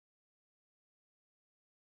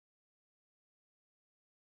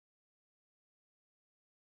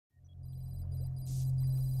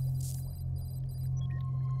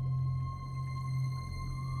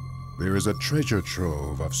There is a treasure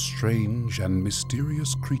trove of strange and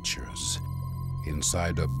mysterious creatures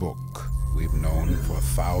inside a book we've known for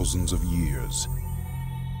thousands of years.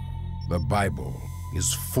 The Bible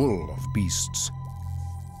is full of beasts.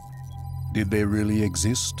 Did they really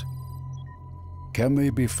exist? Can they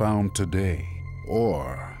be found today,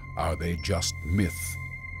 or are they just myth?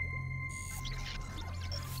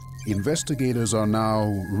 Investigators are now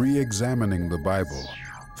re-examining the Bible,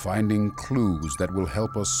 finding clues that will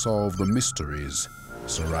help us solve the mysteries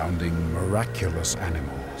surrounding miraculous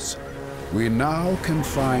animals. We now can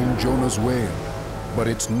find Jonah's whale, but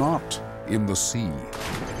it's not in the sea.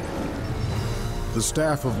 The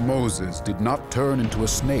staff of Moses did not turn into a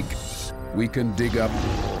snake. We can dig up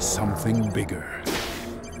something bigger.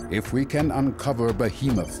 If we can uncover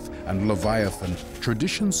Behemoth and Leviathan,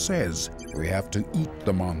 tradition says we have to eat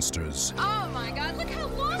the monsters. Oh my God, look how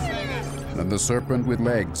long it is! And the serpent with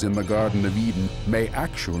legs in the Garden of Eden may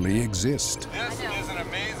actually exist. This is an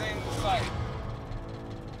amazing sight.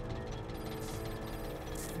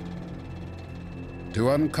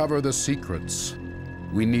 To uncover the secrets,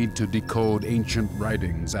 we need to decode ancient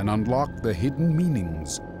writings and unlock the hidden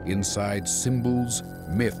meanings inside symbols,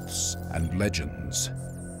 myths, and legends.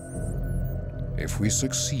 If we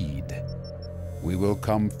succeed, we will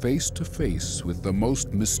come face to face with the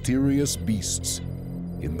most mysterious beasts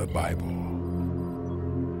in the Bible.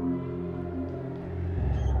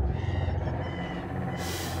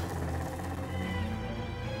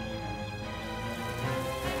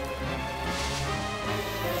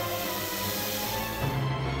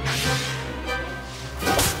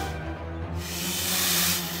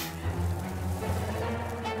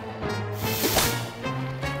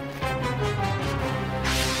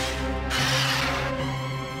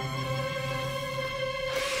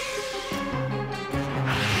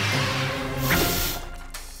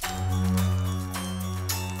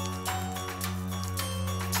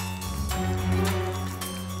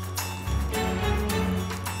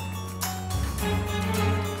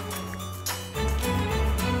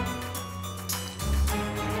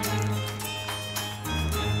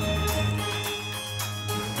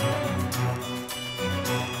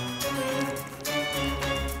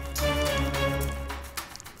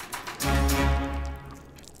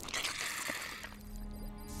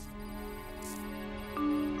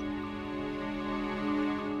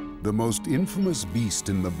 The most infamous beast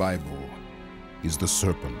in the Bible is the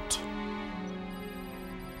serpent,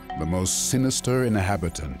 the most sinister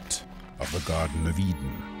inhabitant of the Garden of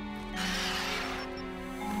Eden.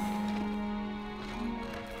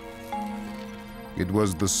 It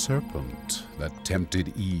was the serpent that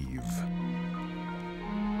tempted Eve.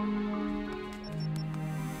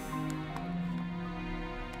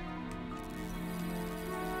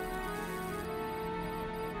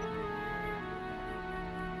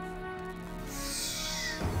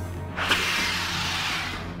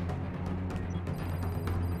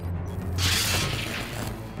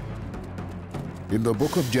 In the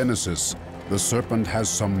book of Genesis, the serpent has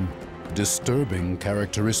some disturbing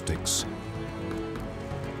characteristics.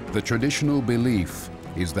 The traditional belief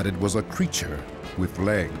is that it was a creature with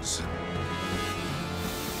legs.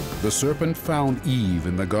 The serpent found Eve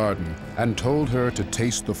in the garden and told her to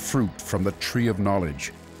taste the fruit from the tree of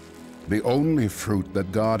knowledge, the only fruit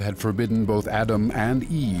that God had forbidden both Adam and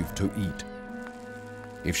Eve to eat.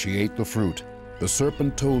 If she ate the fruit, the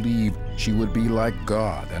serpent told Eve she would be like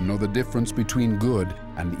God and know the difference between good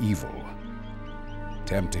and evil.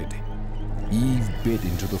 Tempted, Eve bit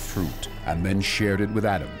into the fruit and then shared it with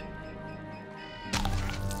Adam.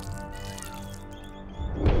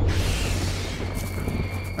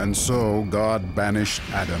 And so God banished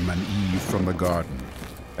Adam and Eve from the garden,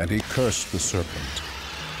 and he cursed the serpent.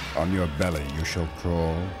 On your belly you shall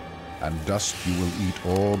crawl, and dust you will eat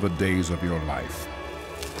all the days of your life.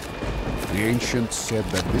 The ancients said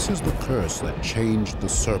that this is the curse that changed the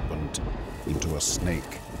serpent into a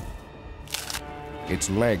snake. Its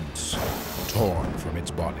legs torn from its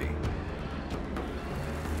body.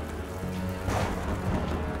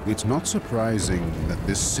 It's not surprising that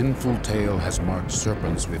this sinful tale has marked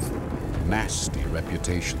serpents with nasty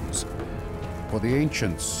reputations. For the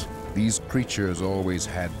ancients, these creatures always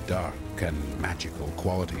had dark and magical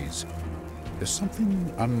qualities. There's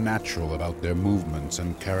something unnatural about their movements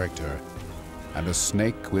and character. And a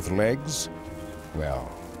snake with legs? Well,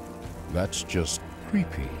 that's just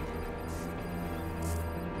creepy.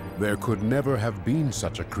 There could never have been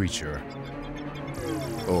such a creature.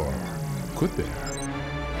 Or could there?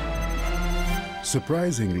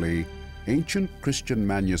 Surprisingly, ancient Christian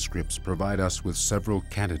manuscripts provide us with several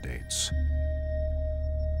candidates.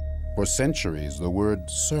 For centuries, the word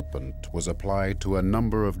serpent was applied to a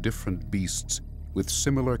number of different beasts with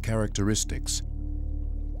similar characteristics.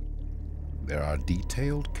 There are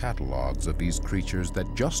detailed catalogs of these creatures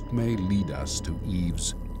that just may lead us to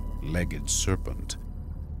Eve's legged serpent.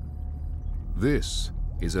 This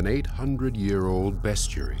is an 800-year-old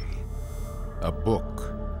bestiary, a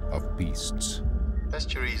book of beasts.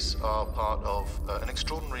 Bestiaries are part of an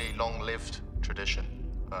extraordinarily long-lived tradition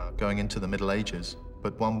going into the Middle Ages,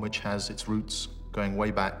 but one which has its roots going way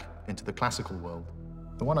back into the classical world.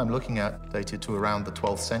 The one I'm looking at, dated to around the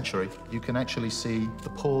 12th century, you can actually see the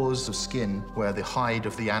pores of skin where the hide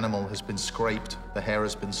of the animal has been scraped, the hair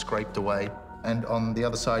has been scraped away, and on the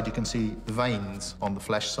other side you can see the veins on the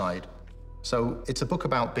flesh side. So it's a book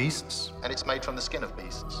about beasts, and it's made from the skin of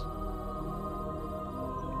beasts.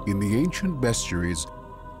 In the ancient bestiaries,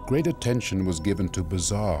 great attention was given to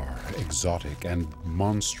bizarre, exotic, and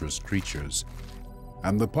monstrous creatures,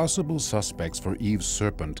 and the possible suspects for Eve's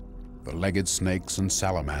serpent, the legged snakes and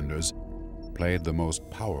salamanders, played the most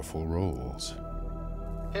powerful roles.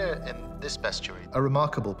 Here in this bestiary, a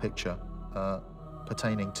remarkable picture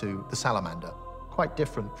pertaining to the salamander, quite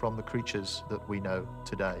different from the creatures that we know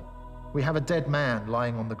today. We have a dead man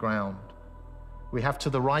lying on the ground. We have to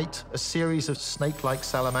the right a series of snake-like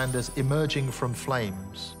salamanders emerging from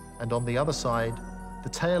flames, and on the other side, the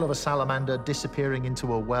tail of a salamander disappearing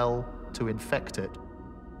into a well to infect it.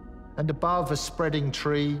 And above, a spreading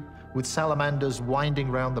tree with salamanders winding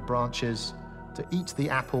round the branches to eat the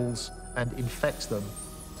apples and infect them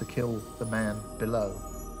to kill the man below.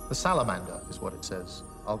 The salamander is what it says.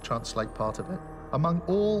 I'll translate part of it. Among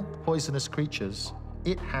all poisonous creatures,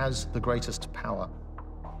 it has the greatest power.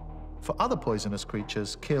 For other poisonous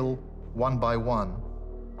creatures kill one by one,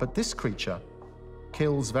 but this creature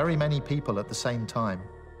kills very many people at the same time.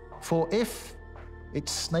 For if it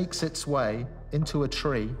snakes its way into a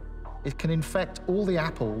tree, it can infect all the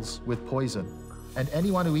apples with poison, and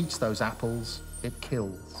anyone who eats those apples, it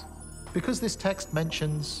kills. Because this text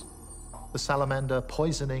mentions the salamander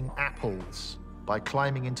poisoning apples by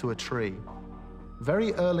climbing into a tree,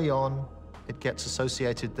 very early on, it gets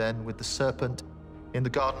associated then with the serpent in the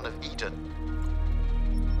Garden of Eden.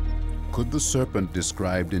 Could the serpent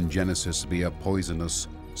described in Genesis be a poisonous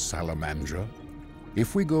salamandra?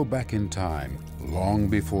 If we go back in time, long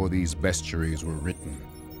before these bestiaries were written,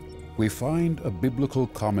 we find a biblical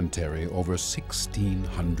commentary over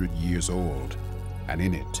 1,600 years old, and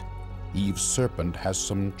in it, Eve's serpent has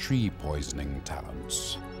some tree poisoning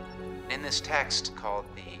talents. In this text called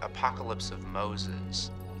the Apocalypse of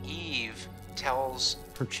Moses, Eve tells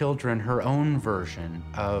her children her own version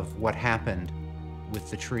of what happened with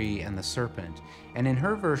the tree and the serpent. And in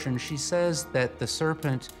her version, she says that the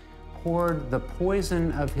serpent poured the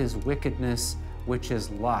poison of his wickedness, which is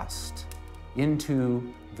lust,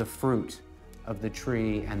 into the fruit of the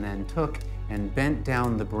tree, and then took and bent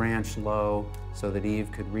down the branch low so that Eve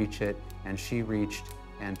could reach it, and she reached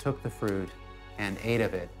and took the fruit and ate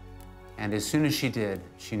of it. And as soon as she did,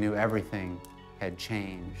 she knew everything had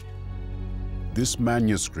changed. This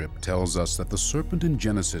manuscript tells us that the serpent in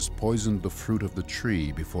Genesis poisoned the fruit of the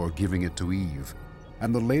tree before giving it to Eve,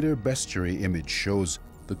 and the later bestiary image shows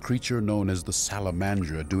the creature known as the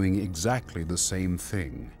salamandra doing exactly the same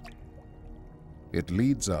thing. It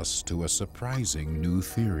leads us to a surprising new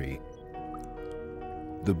theory.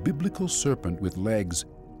 The biblical serpent with legs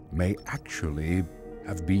may actually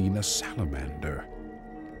have been a salamander.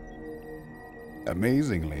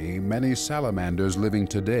 Amazingly, many salamanders living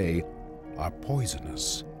today are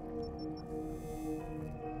poisonous.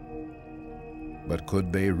 But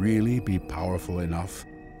could they really be powerful enough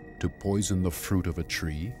to poison the fruit of a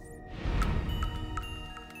tree?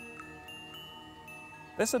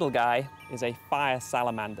 This little guy is a fire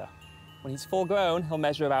salamander. When he's full grown, he'll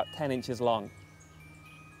measure about 10 inches long.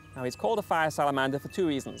 Now, he's called a fire salamander for two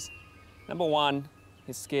reasons. Number one,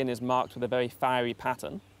 his skin is marked with a very fiery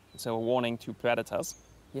pattern, so a warning to predators.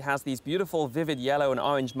 He has these beautiful, vivid yellow and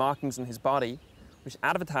orange markings in his body, which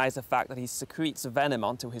advertise the fact that he secretes venom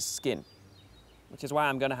onto his skin, which is why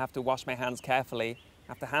I'm going to have to wash my hands carefully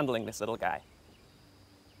after handling this little guy.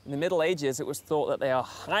 In the Middle Ages, it was thought that they are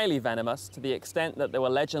highly venomous, to the extent that there were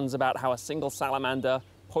legends about how a single salamander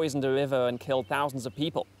poisoned a river and killed thousands of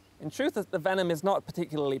people. In truth, the venom is not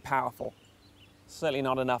particularly powerful, certainly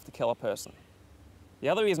not enough to kill a person. The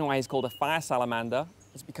other reason why he's called a fire salamander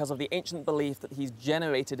is because of the ancient belief that he's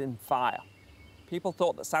generated in fire. People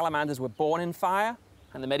thought that salamanders were born in fire,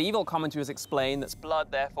 and the medieval commentaries explain that blood,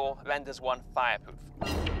 therefore, renders one fireproof.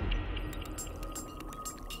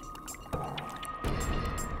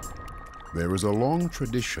 There is a long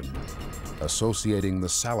tradition associating the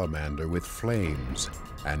salamander with flames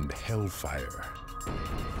and hellfire.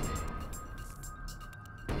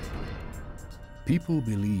 People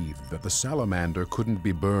believed that the salamander couldn't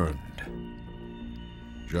be burned,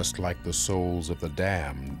 just like the souls of the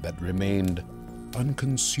damned that remained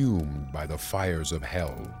unconsumed by the fires of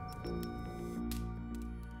hell.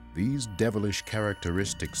 These devilish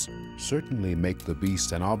characteristics certainly make the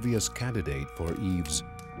beast an obvious candidate for Eve's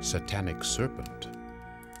satanic serpent.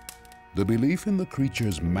 The belief in the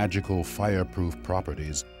creature's magical fireproof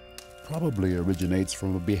properties probably originates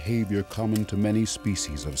from a behavior common to many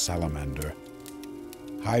species of salamander,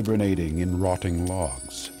 hibernating in rotting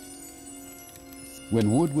logs.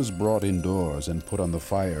 When wood was brought indoors and put on the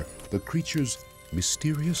fire, the creatures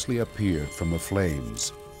mysteriously appeared from the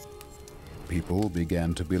flames. People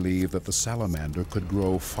began to believe that the salamander could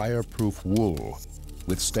grow fireproof wool,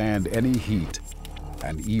 withstand any heat,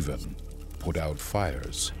 and even put out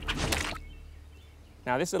fires.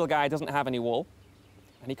 Now, this little guy doesn't have any wool,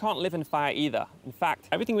 and he can't live in fire either. In fact,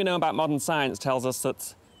 everything we know about modern science tells us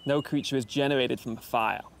that no creature is generated from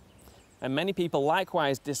fire. And many people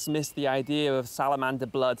likewise dismiss the idea of salamander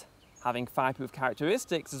blood having fireproof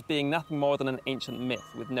characteristics as being nothing more than an ancient myth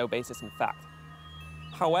with no basis in fact.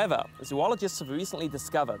 However, zoologists have recently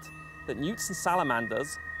discovered that newts and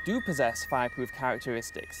salamanders do possess fireproof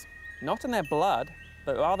characteristics, not in their blood,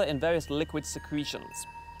 but rather in various liquid secretions.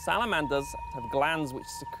 Salamanders have glands which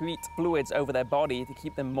secrete fluids over their body to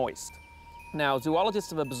keep them moist. Now, zoologists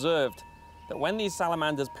have observed that when these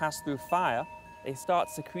salamanders pass through fire, they start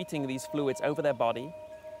secreting these fluids over their body.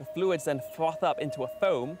 The fluids then froth up into a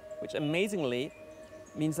foam, which amazingly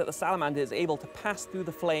means that the salamander is able to pass through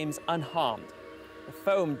the flames unharmed. The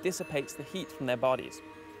foam dissipates the heat from their bodies.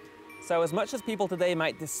 So as much as people today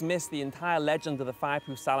might dismiss the entire legend of the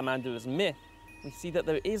fireproof salamander as myth, we see that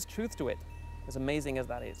there is truth to it, as amazing as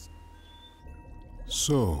that is.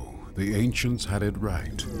 So, the ancients had it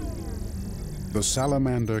right. The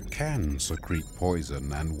salamander can secrete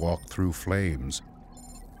poison and walk through flames.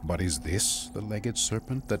 But is this the legged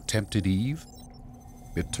serpent that tempted Eve?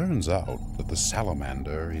 It turns out that the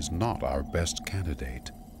salamander is not our best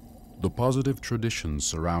candidate. The positive traditions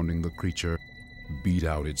surrounding the creature beat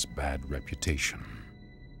out its bad reputation.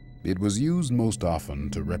 It was used most often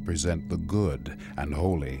to represent the good and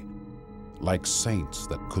holy, like saints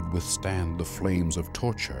that could withstand the flames of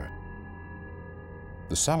torture.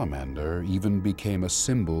 The salamander even became a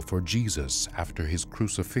symbol for Jesus after his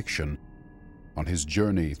crucifixion on his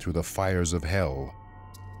journey through the fires of hell.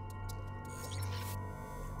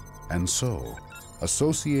 And so,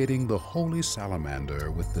 associating the holy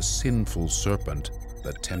salamander with the sinful serpent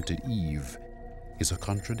that tempted Eve is a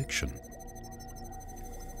contradiction.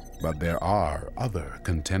 But there are other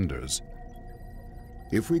contenders.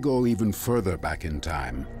 If we go even further back in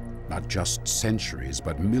time, not just centuries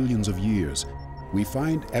but millions of years, we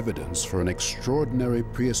find evidence for an extraordinary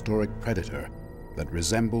prehistoric predator that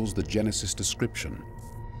resembles the Genesis description,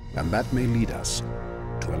 and that may lead us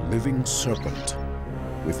to a living serpent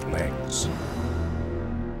with legs.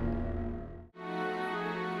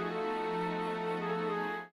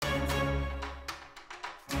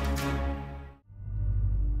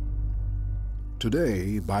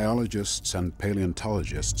 Today, biologists and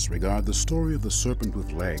paleontologists regard the story of the serpent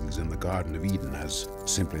with legs in the Garden of Eden as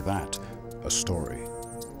simply that, a story.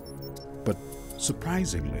 But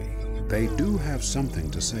surprisingly, they do have something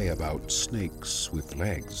to say about snakes with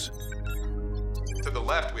legs. To the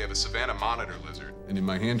left, we have a savanna monitor lizard, and in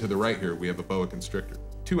my hand to the right here, we have a boa constrictor.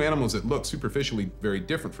 Two animals that look superficially very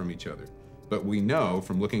different from each other, but we know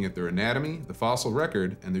from looking at their anatomy, the fossil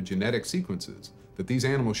record, and their genetic sequences that these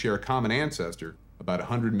animals share a common ancestor about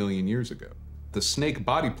 100 million years ago. The snake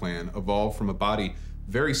body plan evolved from a body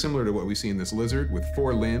very similar to what we see in this lizard, with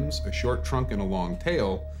 4 limbs, a short trunk, and a long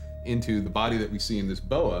tail, into the body that we see in this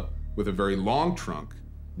boa, with a very long trunk,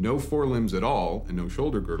 no 4 limbs at all, and no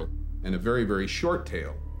shoulder girdle, and a very, very short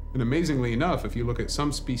tail. And amazingly enough, if you look at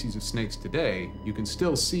some species of snakes today, you can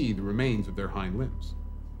still see the remains of their hind limbs.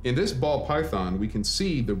 In this ball python, we can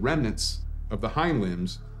see the remnants of the hind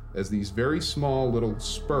limbs as these very small little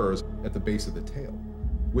spurs at the base of the tail.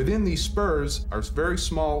 Within these spurs are very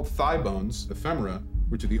small thigh bones, ephemera,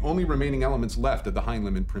 which are the only remaining elements left of the hind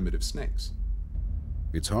limb in primitive snakes.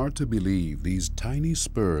 It's hard to believe these tiny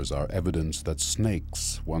spurs are evidence that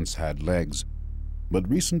snakes once had legs, but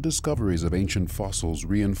recent discoveries of ancient fossils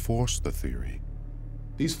reinforce the theory.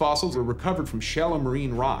 These fossils were recovered from shallow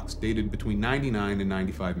marine rocks dated between 99 and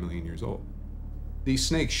 95 million years old. These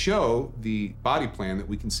snakes show the body plan that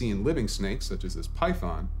we can see in living snakes, such as this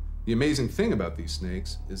python. The amazing thing about these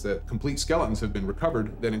snakes is that complete skeletons have been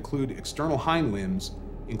recovered that include external hind limbs,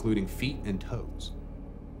 including feet and toes.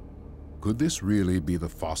 Could this really be the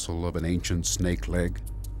fossil of an ancient snake leg?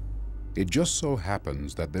 It just so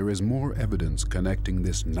happens that there is more evidence connecting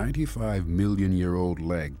this 95-million-year-old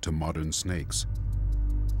leg to modern snakes.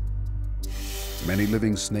 Many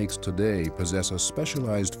living snakes today possess a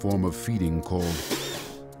specialized form of feeding called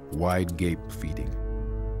wide gape feeding.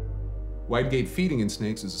 Wide gape feeding in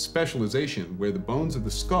snakes is a specialization where the bones of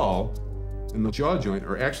the skull and the jaw joint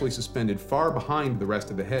are actually suspended far behind the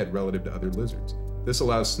rest of the head relative to other lizards. This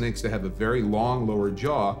allows snakes to have a very long lower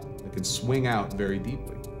jaw that can swing out very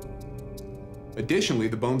deeply. Additionally,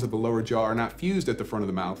 the bones of the lower jaw are not fused at the front of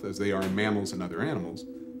the mouth as they are in mammals and other animals.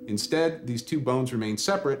 Instead, these two bones remain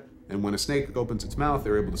separate, and when a snake opens its mouth,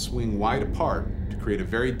 they're able to swing wide apart to create a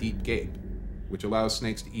very deep gape, which allows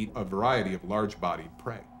snakes to eat a variety of large-bodied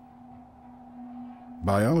prey.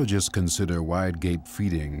 Biologists consider wide gape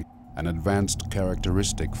feeding an advanced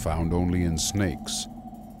characteristic found only in snakes.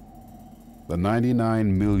 The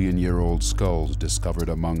 99-million-year-old skulls discovered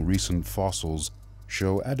among recent fossils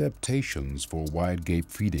show adaptations for wide gape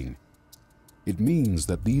feeding. It means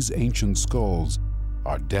that these ancient skulls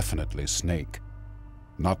are definitely snake,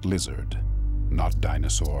 not lizard, not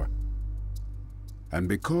dinosaur. And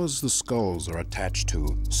because the skulls are attached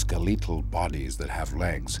to skeletal bodies that have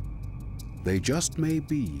legs, they just may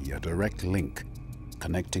be a direct link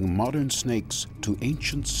connecting modern snakes to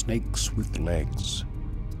ancient snakes with legs.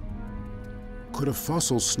 Could a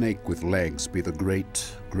fossil snake with legs be the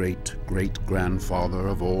great-great-great-grandfather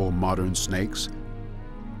of all modern snakes?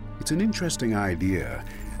 It's an interesting idea,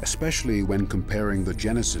 especially when comparing the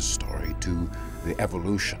Genesis story to the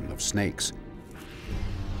evolution of snakes.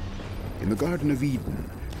 In the Garden of Eden,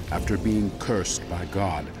 after being cursed by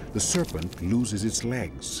God, the serpent loses its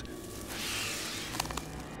legs.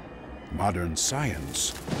 Modern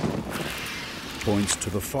science points to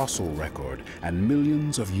the fossil record and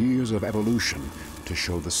millions of years of evolution to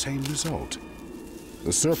show the same result.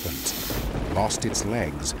 The serpent lost its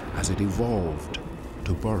legs as it evolved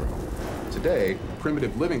to burrow. Today,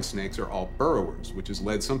 primitive living snakes are all burrowers, which has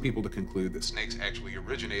led some people to conclude that snakes actually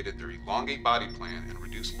originated their elongate body plan and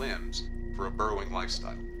reduced limbs for a burrowing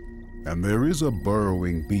lifestyle. And there is a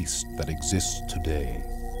burrowing beast that exists today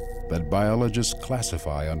that biologists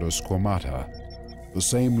classify under squamata, the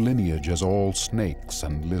same lineage as all snakes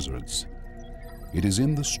and lizards. It is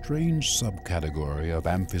in the strange subcategory of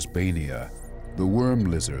Amphisbaenia, the worm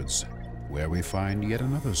lizards, where we find yet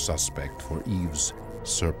another suspect for Eve's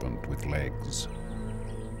serpent with legs.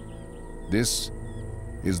 This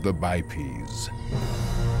is the bipes.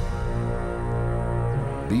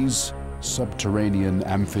 These subterranean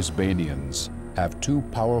Amphisbaenians have two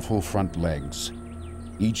powerful front legs.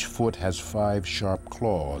 Each foot has 5 sharp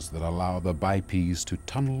claws that allow the bipes to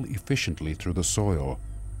tunnel efficiently through the soil.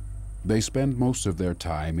 They spend most of their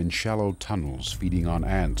time in shallow tunnels feeding on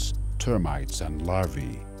ants, termites, and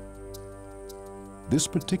larvae. This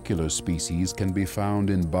particular species can be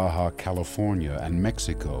found in Baja California and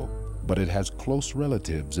Mexico, but it has close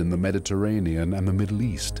relatives in the Mediterranean and the Middle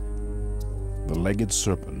East. The legged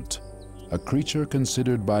serpent, a creature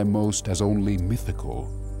considered by most as only mythical,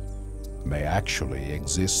 may actually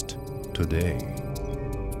exist today.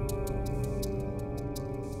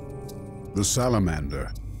 The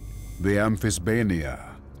salamander, the Amphisbaenia,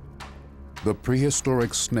 the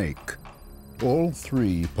prehistoric snake, all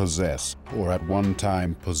three possess, or at one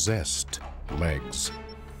time possessed, legs.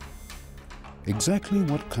 Exactly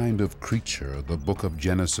what kind of creature the book of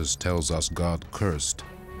Genesis tells us God cursed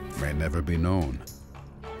may never be known.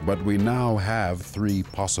 But we now have 3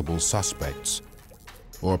 possible suspects.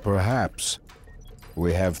 Or perhaps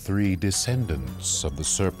we have 3 descendants of the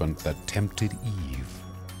serpent that tempted Eve.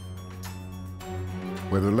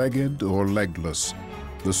 Whether legged or legless,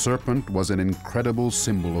 the serpent was an incredible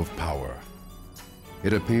symbol of power.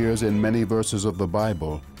 It appears in many verses of the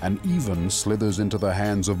Bible and even slithers into the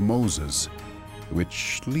hands of Moses,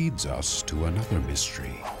 which leads us to another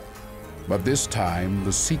mystery. But this time,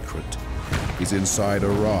 the secret is inside a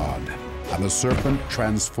rod, and the serpent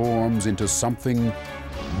transforms into something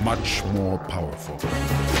much more powerful.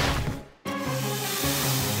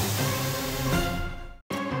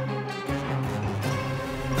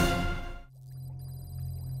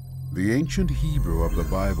 The ancient Hebrew of the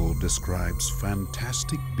Bible describes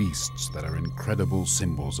fantastic beasts that are incredible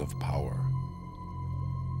symbols of power.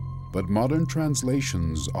 But modern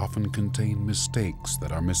translations often contain mistakes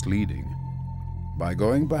that are misleading. By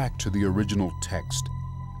going back to the original text,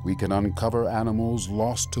 we can uncover animals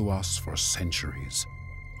lost to us for centuries.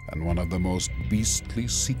 And one of the most beastly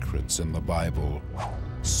secrets in the Bible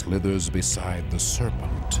slithers beside the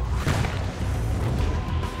serpent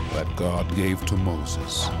that God gave to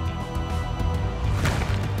Moses.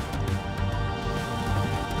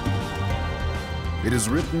 It is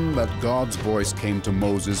written that God's voice came to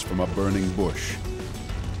Moses from a burning bush.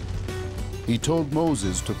 He told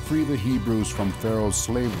Moses to free the Hebrews from Pharaoh's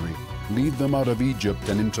slavery, lead them out of Egypt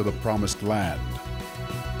and into the promised land.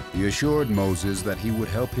 He assured Moses that he would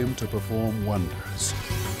help him to perform wonders,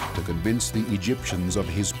 to convince the Egyptians of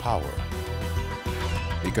his power.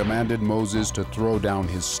 He commanded Moses to throw down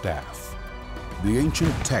his staff. The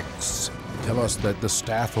ancient texts tell us that the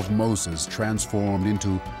staff of Moses transformed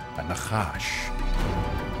into a nachash.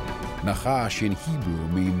 Nachash in Hebrew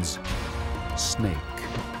means snake.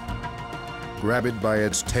 Grab it by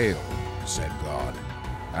its tail, said God.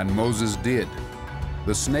 And Moses did.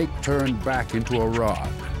 The snake turned back into a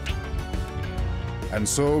rod. And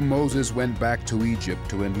so Moses went back to Egypt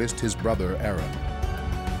to enlist his brother Aaron.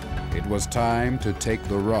 It was time to take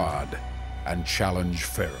the rod and challenge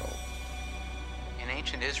Pharaoh. In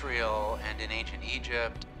ancient Israel and in ancient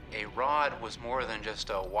Egypt, a rod was more than just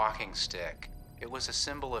a walking stick. It was a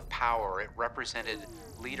symbol of power. It represented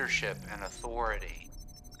leadership and authority.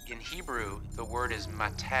 In Hebrew, the word is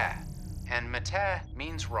mateh, and mateh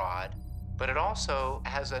means rod, but it also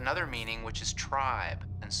has another meaning, which is tribe.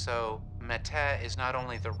 And so mateh is not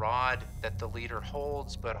only the rod that the leader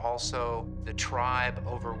holds, but also the tribe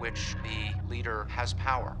over which the leader has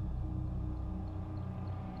power.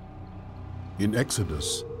 In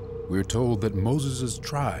Exodus, we're told that Moses'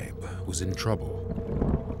 tribe was in trouble.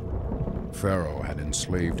 Pharaoh had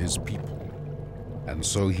enslaved his people, and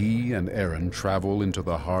so he and Aaron travel into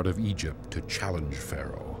the heart of Egypt to challenge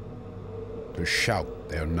Pharaoh, to shout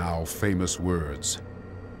their now famous words,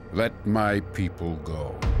 "Let my people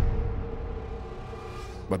go."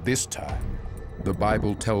 But this time, the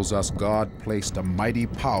Bible tells us God placed a mighty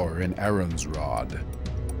power in Aaron's rod.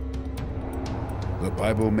 The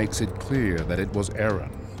Bible makes it clear that it was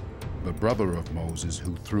Aaron, the brother of Moses,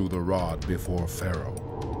 who threw the rod before Pharaoh.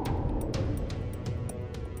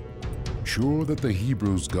 Sure that the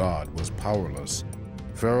Hebrews' God was powerless,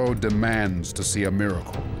 Pharaoh demands to see a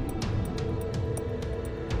miracle.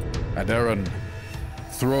 And Aaron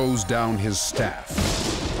throws down his staff.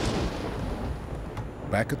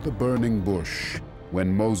 Back at the burning bush,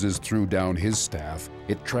 when Moses threw down his staff,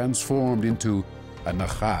 it transformed into a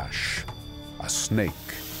nachash, a snake.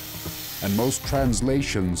 And most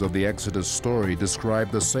translations of the Exodus story describe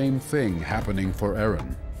the same thing happening for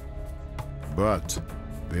Aaron. But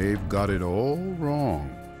they've got it all wrong.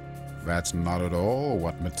 That's not at all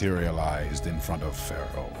what materialized in front of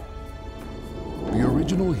Pharaoh. The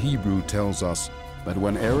original Hebrew tells us that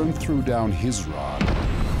when Aaron threw down his rod,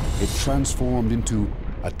 it transformed into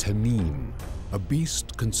a tanin, a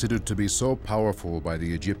beast considered to be so powerful by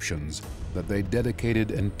the Egyptians that they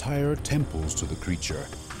dedicated entire temples to the creature.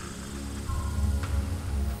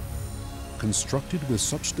 Constructed with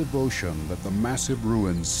such devotion that the massive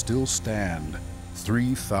ruins still stand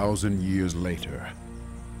 3,000 years later.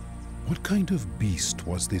 What kind of beast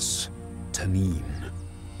was this tanin?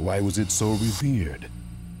 Why was it so revered?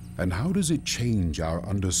 And how does it change our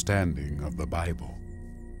understanding of the Bible?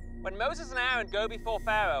 When Moses and Aaron go before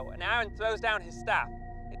Pharaoh and Aaron throws down his staff,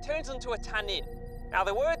 it turns into a tanin. Now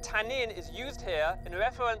the word tanin is used here in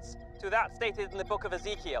reference to that stated in the book of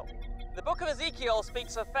Ezekiel. The book of Ezekiel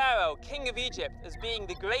speaks of Pharaoh, king of Egypt, as being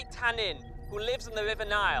the great tanin who lives in the river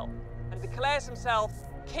Nile and declares himself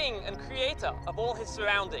king and creator of all his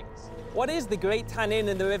surroundings. What is the great tanin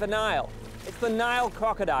in the river Nile? It's the Nile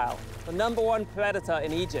crocodile, the #1 predator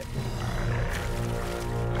in Egypt.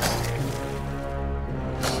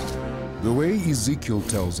 The way Ezekiel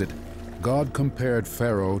tells it, God compared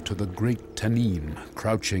Pharaoh to the great tanin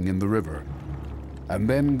crouching in the river. And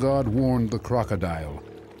then God warned the crocodile,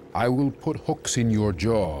 "I will put hooks in your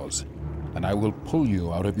jaws, and I will pull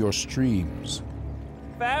you out of your streams."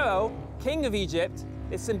 Pharaoh, king of Egypt,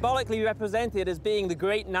 is symbolically represented as being the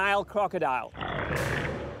great Nile crocodile.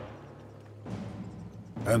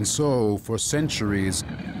 And so, for centuries,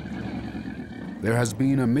 there has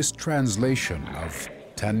been a mistranslation of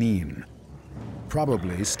tanin,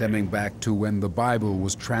 probably stemming back to when the Bible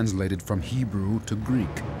was translated from Hebrew to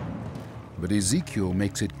Greek. But Ezekiel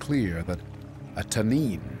makes it clear that a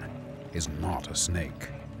tanin is not a snake.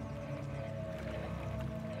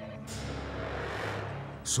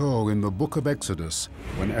 So, in the book of Exodus,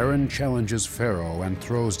 when Aaron challenges Pharaoh and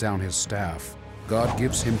throws down his staff, God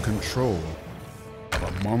gives him control of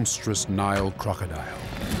a monstrous Nile crocodile.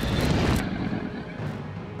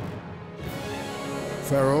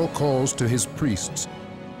 Pharaoh calls to his priests,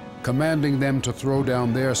 commanding them to throw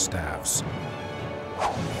down their staffs.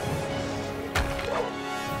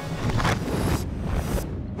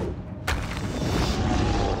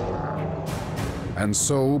 And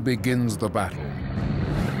so begins the battle.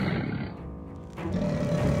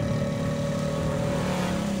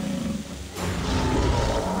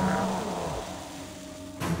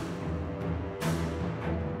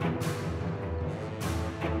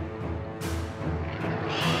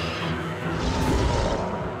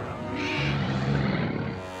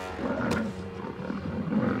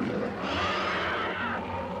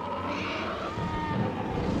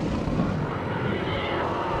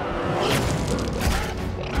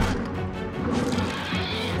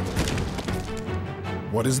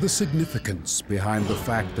 What is the significance behind the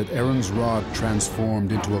fact that Aaron's rod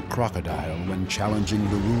transformed into a crocodile when challenging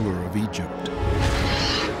the ruler of Egypt?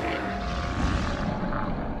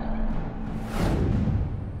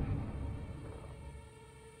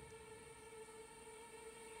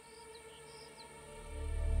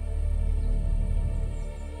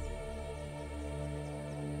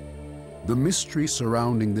 The mystery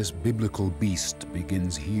surrounding this biblical beast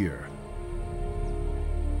begins here.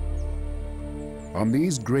 On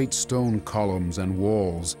these great stone columns and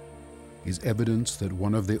walls is evidence that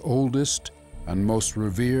one of the oldest and most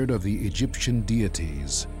revered of the Egyptian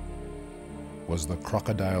deities was the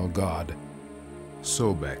crocodile god,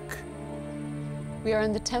 Sobek. We are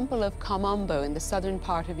in the temple of Kamambo in the southern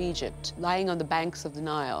part of Egypt, lying on the banks of the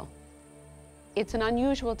Nile. It's an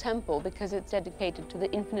unusual temple because it's dedicated to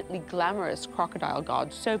the infinitely glamorous crocodile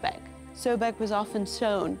god Sobek. Sobek was often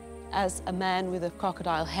shown as a man with a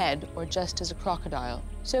crocodile head or just as a crocodile.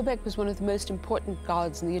 Sobek was one of the most important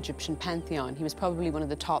gods in the Egyptian pantheon. He was probably one of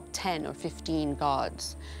the top 10 or 15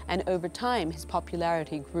 gods. And over time, his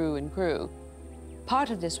popularity grew and grew.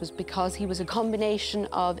 Part of this was because he was a combination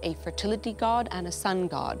of a fertility god and a sun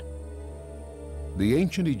god. The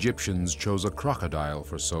ancient Egyptians chose a crocodile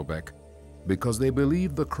for Sobek because they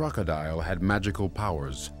believed the crocodile had magical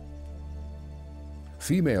powers.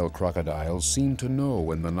 Female crocodiles seemed to know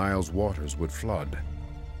when the Nile's waters would flood.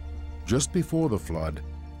 Just before the flood,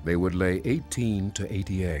 they would lay 18 to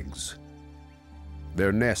 80 eggs.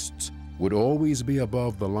 Their nests would always be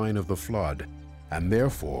above the line of the flood, and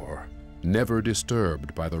therefore never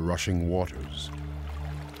disturbed by the rushing waters.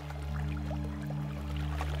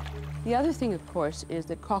 The other thing, of course, is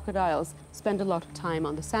that crocodiles spend a lot of time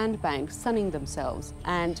on the sandbanks sunning themselves,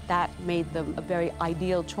 and that made them a very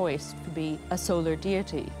ideal choice to be a solar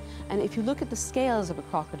deity. And if you look at the scales of a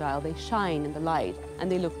crocodile, they shine in the light,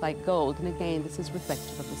 and they look like gold, and again, this is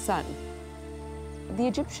reflective of the sun. The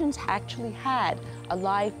Egyptians actually had a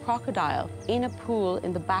live crocodile in a pool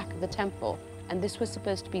in the back of the temple, and this was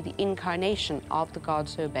supposed to be the incarnation of the god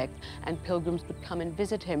Sobek, and pilgrims would come and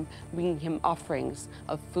visit him, bringing him offerings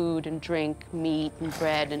of food and drink, meat and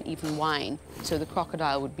bread, and even wine, so the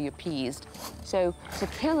crocodile would be appeased. So to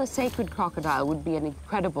kill a sacred crocodile would be an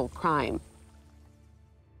incredible crime.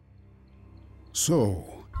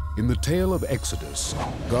 So, in the tale of Exodus,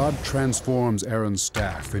 God transforms Aaron's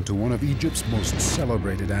staff into one of Egypt's most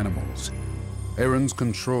celebrated animals. Aaron's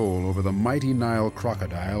control over the mighty Nile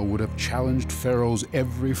crocodile would have challenged Pharaoh's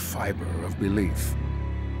every fiber of belief.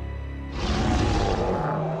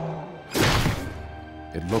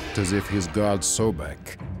 It looked as if his god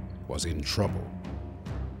Sobek was in trouble.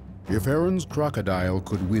 If Aaron's crocodile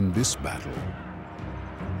could win this battle,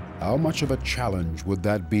 how much of a challenge would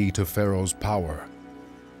that be to Pharaoh's power?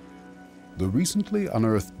 The recently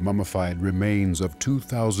unearthed mummified remains of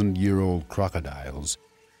 2,000-year-old crocodiles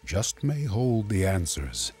just may hold the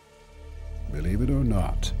answers. Believe it or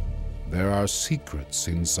not, there are secrets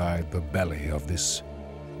inside the belly of this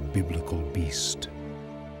biblical beast.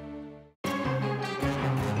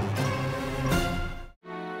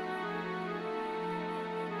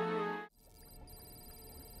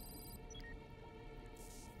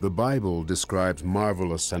 The Bible describes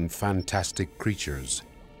marvelous and fantastic creatures.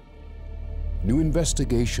 New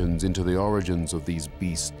investigations into the origins of these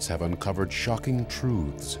beasts have uncovered shocking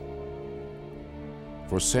truths.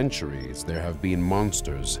 For centuries, there have been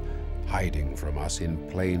monsters hiding from us in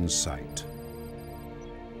plain sight.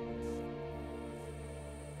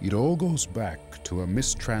 It all goes back to a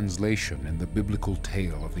mistranslation in the biblical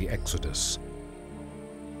tale of the Exodus.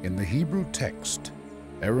 In the Hebrew text,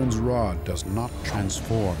 Aaron's rod does not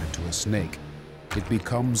transform into a snake. It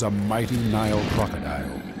becomes a mighty Nile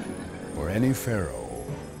crocodile. For any pharaoh,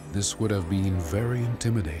 this would have been very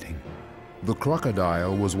intimidating. The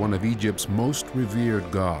crocodile was one of Egypt's most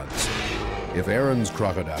revered gods. If Aaron's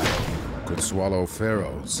crocodile could swallow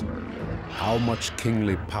Pharaoh's, how much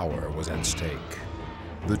kingly power was at stake?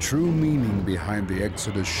 The true meaning behind the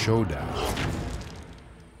Exodus showdown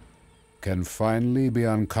can finally be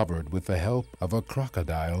uncovered with the help of a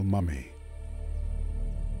crocodile mummy.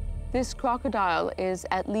 This crocodile is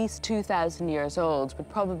at least 2,000 years old, but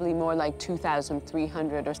probably more like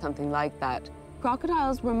 2,300 or something like that.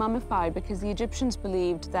 Crocodiles were mummified because the Egyptians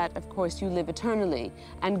believed that, of course, you live eternally,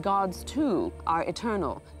 and gods, too, are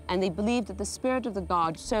eternal. And they believed that the spirit of the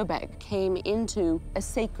god Sobek came into a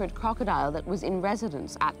sacred crocodile that was in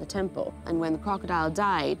residence at the temple. And when the crocodile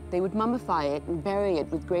died, they would mummify it and bury it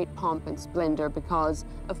with great pomp and splendor because,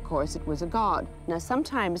 of course, it was a god. Now,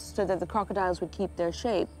 sometimes, so that the crocodiles would keep their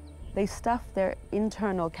shape, they stuffed their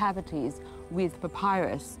internal cavities with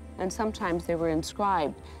papyrus, and sometimes they were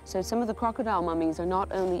inscribed. So some of the crocodile mummies are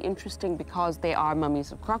not only interesting because they are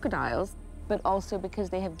mummies of crocodiles, but also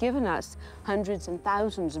because they have given us hundreds and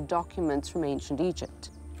thousands of documents from ancient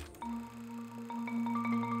Egypt.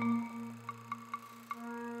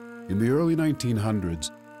 In the early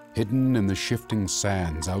 1900s, hidden in the shifting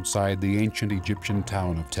sands outside the ancient Egyptian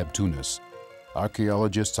town of Tebtunis,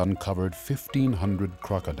 archaeologists uncovered 1,500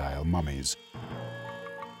 crocodile mummies.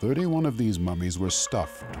 31 of these mummies were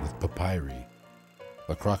stuffed with papyri.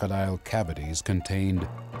 The crocodile cavities contained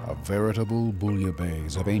a veritable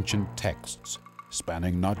bouillabaisse of ancient texts,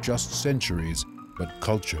 spanning not just centuries, but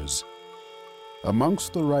cultures.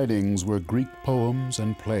 Amongst the writings were Greek poems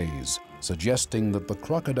and plays, suggesting that the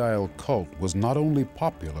crocodile cult was not only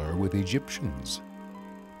popular with Egyptians.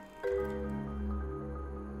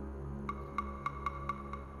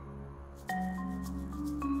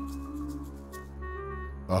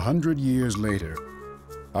 A 100 years later,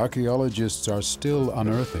 archaeologists are still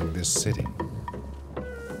unearthing this city.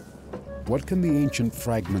 What can the ancient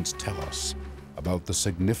fragments tell us about the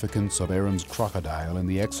significance of Aaron's crocodile in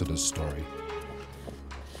the Exodus story?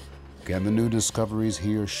 Can the new discoveries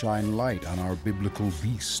here shine light on our biblical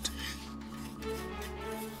beast?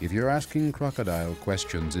 If you're asking crocodile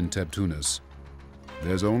questions in Tebtunis,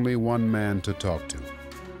 there's only one man to talk to: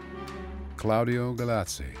 Claudio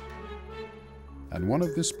Galazzi. And one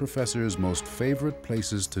of this professor's most favorite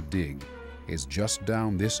places to dig is just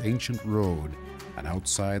down this ancient road and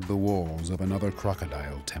outside the walls of another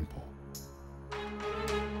crocodile temple.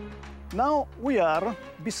 Now we are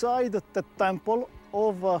beside the temple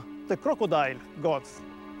of the crocodile gods.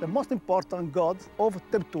 The most important god of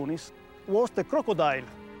Tebtunis was the crocodile.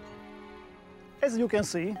 As you can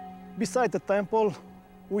see, beside the temple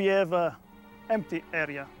we have an empty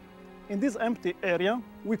area. In this empty area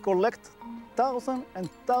we collect thousands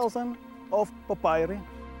and thousands of papyri.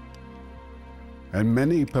 And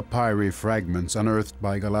many papyri fragments unearthed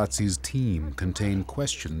by Galazzi's team contain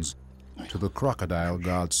questions to the crocodile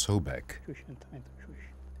god Sobek.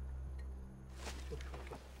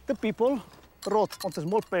 The people wrote on the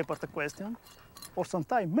small paper the question, or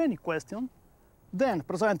sometimes many questions, then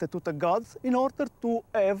presented to the gods in order to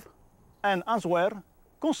have an answer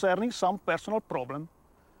concerning some personal problem.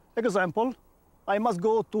 Example, I must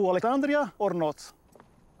go to Alexandria or not?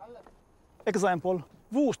 Example,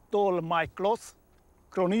 who stole my clothes?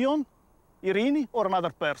 Cronion, Irene, or another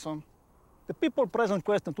person? The people present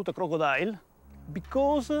question to the crocodile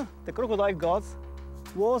because the crocodile god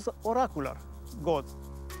was oracular god.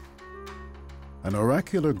 An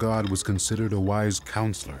oracular god was considered a wise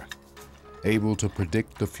counselor, able to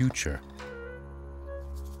predict the future.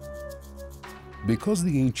 Because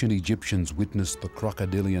the ancient Egyptians witnessed the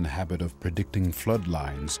crocodilian habit of predicting flood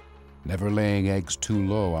lines, never laying eggs too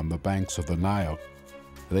low on the banks of the Nile,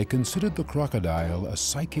 they considered the crocodile a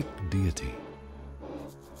psychic deity.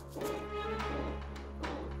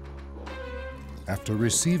 After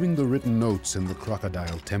receiving the written notes in the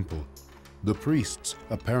crocodile temple, the priests,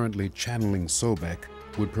 apparently channeling Sobek,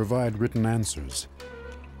 would provide written answers.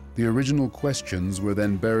 The original questions were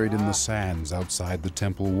then buried in the sands outside the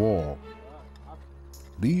temple wall.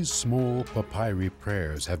 These small papyri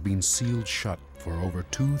prayers have been sealed shut for over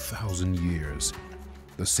 2,000 years.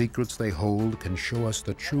 The secrets they hold can show us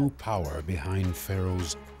the true power behind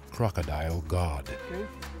Pharaoh's crocodile god.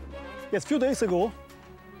 Yes, a few days ago,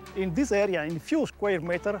 in this area, in a few square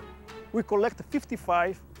meters, we collect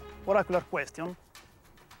 55 oracular questions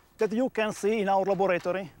that you can see in our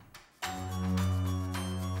laboratory.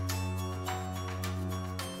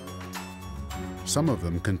 Some of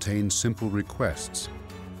them contain simple requests.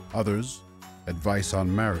 Others, advice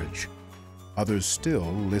on marriage. Others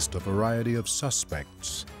still list a variety of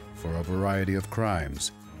suspects for a variety of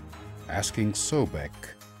crimes, asking Sobek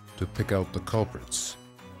to pick out the culprits.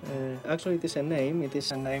 Actually, it is a name. It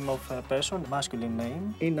is a name of a person, masculine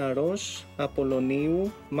name. Inaros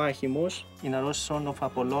Apolloniou Machimos. Inaros, son of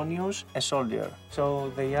Apollonius, a soldier.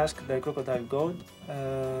 So they asked the crocodile god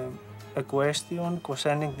a question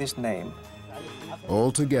concerning this name.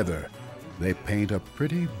 Altogether, they paint a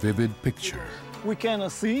pretty vivid picture. We can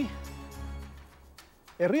see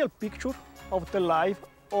a real picture of the life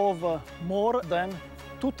of more than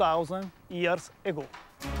 2,000 years ago.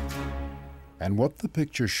 And what the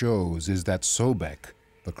picture shows is that Sobek,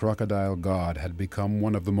 the crocodile god, had become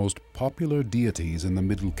one of the most popular deities in the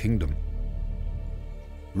Middle Kingdom.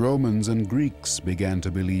 Romans and Greeks began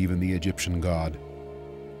to believe in the Egyptian god.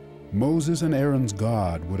 Moses and Aaron's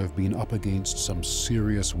god would have been up against some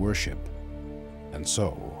serious worship. And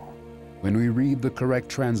so, when we read the correct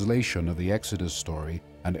translation of the Exodus story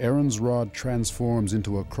and Aaron's rod transforms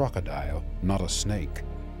into a crocodile, not a snake,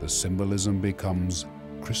 the symbolism becomes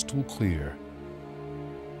crystal clear.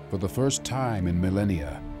 For the first time in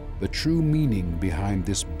millennia, the true meaning behind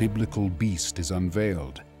this biblical beast is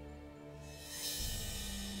unveiled.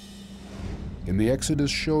 In the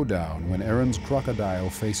Exodus showdown, when Aaron's crocodile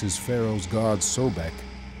faces Pharaoh's god Sobek,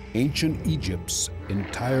 ancient Egypt's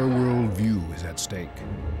entire worldview is at stake.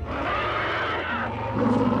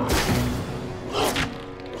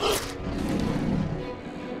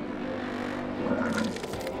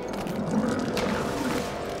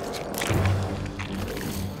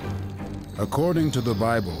 According to the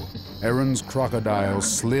Bible, Aaron's crocodile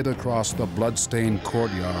slid across the blood-stained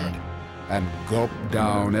courtyard and gulped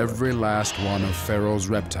down every last one of Pharaoh's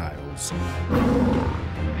reptiles.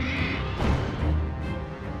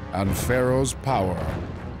 And Pharaoh's power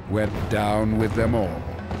went down with them all.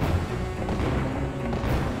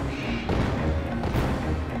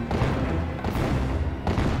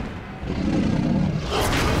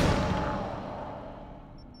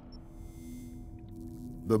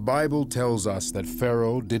 The Bible tells us that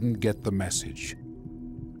Pharaoh didn't get the message.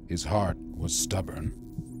 His heart was stubborn.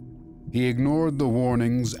 He ignored the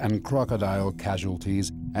warnings and crocodile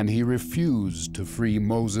casualties, and he refused to free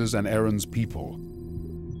Moses and Aaron's people.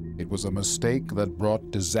 It was a mistake that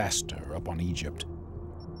brought disaster upon Egypt.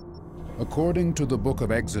 According to the book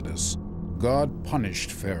of Exodus, God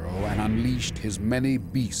punished Pharaoh and unleashed his many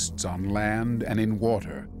beasts on land and in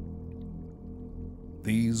water.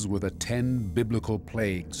 These were the 10 biblical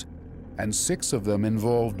plagues, and 6 of them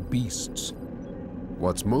involved beasts.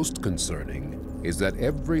 What's most concerning is that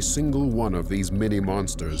every single one of these mini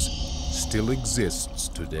monsters still exists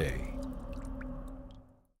today.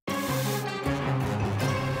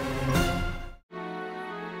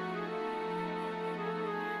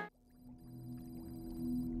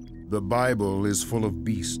 The Bible is full of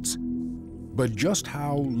beasts, but just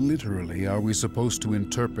how literally are we supposed to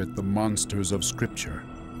interpret the monsters of Scripture?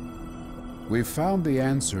 We've found the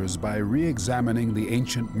answers by re-examining the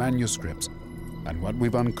ancient manuscripts, and what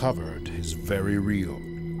we've uncovered is very real.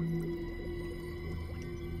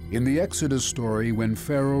 In the Exodus story, when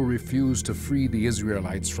Pharaoh refused to free the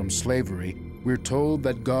Israelites from slavery, we're told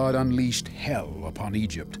that God unleashed hell upon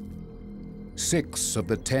Egypt. 6 of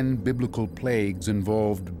the 10 biblical plagues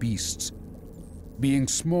involved beasts. Being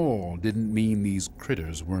small didn't mean these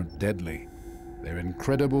critters weren't deadly. Their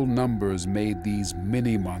incredible numbers made these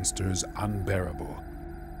mini-monsters unbearable.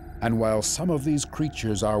 And while some of these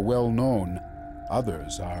creatures are well known,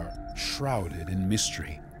 others are shrouded in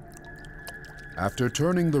mystery. After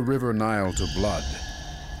turning the river Nile to blood,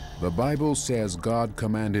 the Bible says God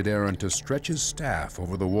commanded Aaron to stretch his staff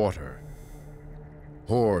over the water.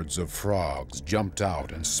 Hordes of frogs jumped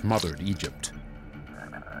out and smothered Egypt.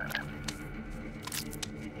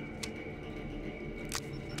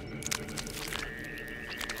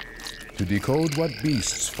 To decode what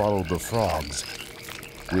beasts followed the frogs,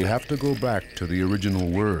 we have to go back to the original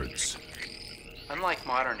words. Unlike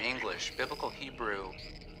modern English, Biblical Hebrew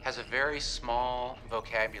has a very small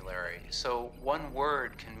vocabulary, so one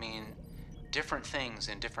word can mean different things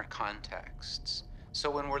in different contexts. So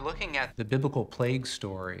when we're looking at the biblical plague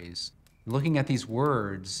stories, looking at these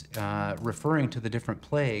words referring to the different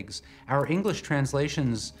plagues, our English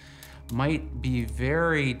translations might be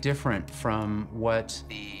very different from what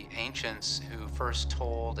the ancients who first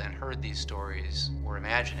told and heard these stories were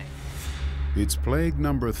imagining. It's plague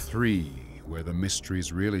number 3 where the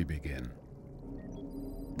mysteries really begin.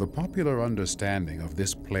 The popular understanding of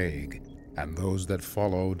this plague and those that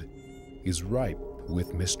followed is ripe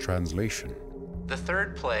with mistranslation. The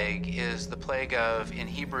third plague is the plague of, in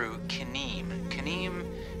Hebrew, kinim. Kinim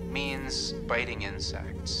means biting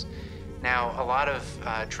insects. Now, a lot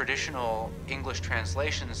of traditional English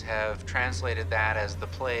translations have translated that as the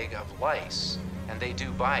plague of lice, and they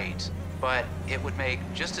do bite, but it would make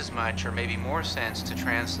just as much or maybe more sense to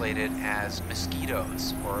translate it as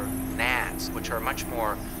mosquitoes or gnats, which are much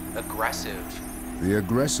more aggressive. The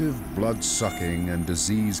aggressive, blood-sucking and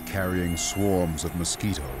disease-carrying swarms of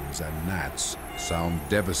mosquitoes and gnats sound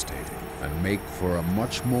devastating and make for a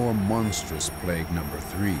much more monstrous plague number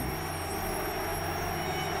 3.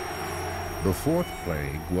 The 4th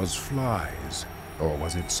plague was flies, or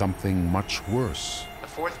was it something much worse? The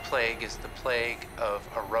 4th plague is the plague of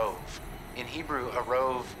a rove. In Hebrew, a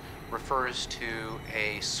rove refers to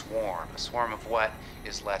a swarm of what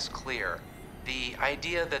is less clear. The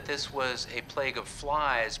idea that this was a plague of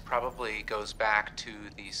flies probably goes back to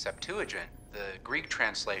the Septuagint, the Greek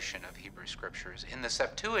translation of Hebrew scriptures. In the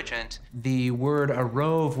Septuagint, the word a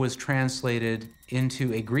rove was translated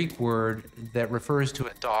into a Greek word that refers to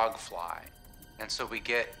a dog fly. And so we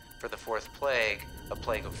get, for the 4th plague, a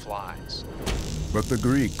plague of flies. But the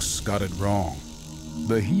Greeks got it wrong.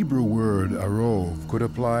 The Hebrew word arov could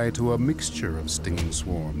apply to a mixture of stinging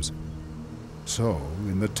swarms. So,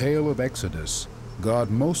 in the tale of Exodus, God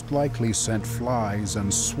most likely sent flies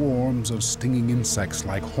and swarms of stinging insects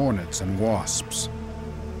like hornets and wasps.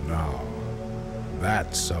 Now,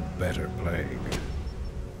 that's a better plague.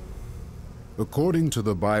 According to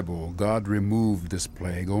the Bible, God removed this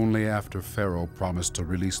plague only after Pharaoh promised to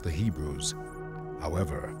release the Hebrews.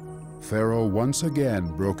 However, Pharaoh once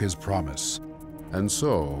again broke his promise, and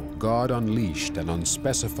so God unleashed an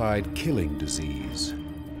unspecified killing disease.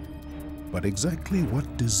 But exactly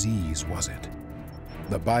what disease was it?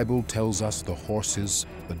 The Bible tells us the horses,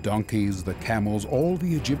 the donkeys, the camels, all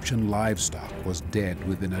the Egyptian livestock was dead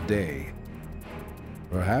within a day.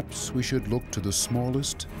 Perhaps we should look to the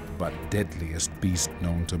smallest but deadliest beast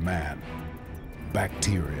known to man,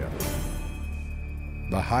 bacteria.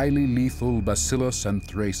 The highly lethal Bacillus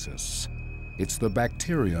anthracis. It's the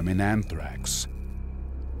bacterium in anthrax.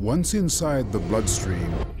 Once inside the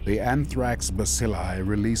bloodstream, the anthrax bacilli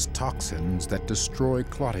release toxins that destroy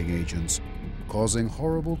clotting agents, causing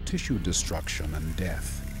horrible tissue destruction and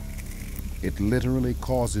death. It literally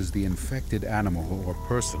causes the infected animal or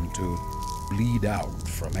person to bleed out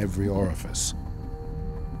from every orifice.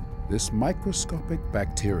 This microscopic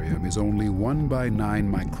bacterium is only 1 by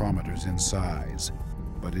 9 micrometers in size,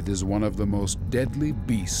 but it is one of the most deadly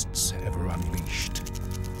beasts ever unleashed.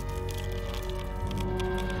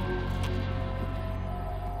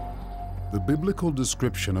 The biblical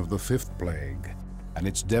description of the 5th plague and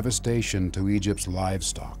its devastation to Egypt's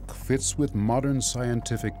livestock fits with modern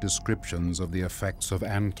scientific descriptions of the effects of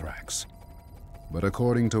anthrax. But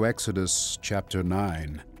according to Exodus chapter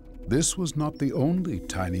 9, this was not the only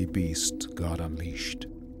tiny beast God unleashed.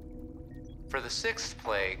 For the 6th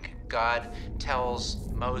plague, God tells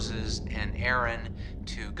Moses and Aaron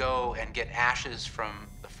to go and get ashes from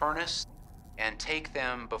the furnace and take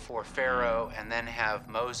them before Pharaoh, and then have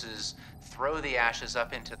Moses throw the ashes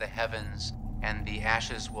up into the heavens, and the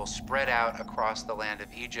ashes will spread out across the land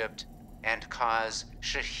of Egypt and cause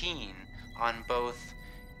shaheen on both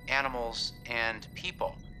animals and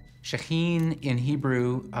people. Shaheen in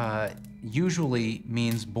Hebrew usually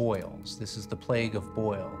means boils. This is the plague of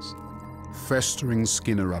boils. Festering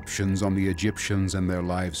skin eruptions on the Egyptians and their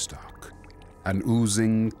livestock. An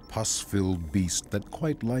oozing, pus-filled beast that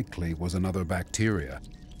quite likely was another bacteria,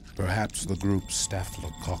 perhaps the group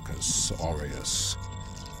Staphylococcus aureus.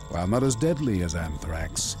 While not as deadly as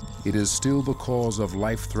anthrax, it is still the cause of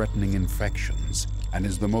life-threatening infections and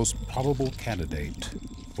is the most probable candidate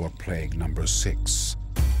for plague number 6.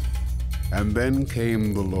 And then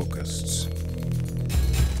came the locusts.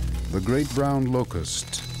 The great brown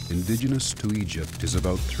locust, indigenous to Egypt, is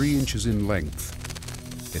about 3 inches in length.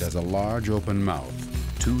 It has a large open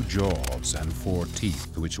mouth, 2 jaws, and 4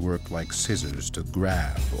 teeth, which work like scissors to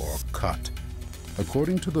grab or cut.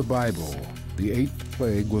 According to the Bible, the 8th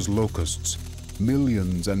plague was locusts.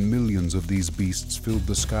 Millions and millions of these beasts filled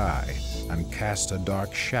the sky and cast a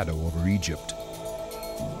dark shadow over Egypt.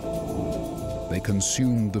 They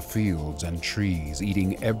consumed the fields and trees,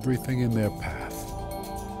 eating everything in their path.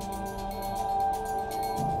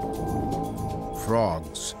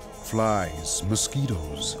 Frogs, flies,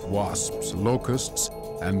 mosquitoes, wasps, locusts,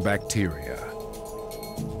 and bacteria.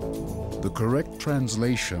 The correct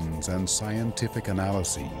translations and scientific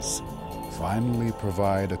analyses finally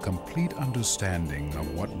provide a complete understanding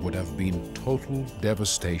of what would have been total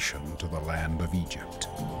devastation to the land of Egypt.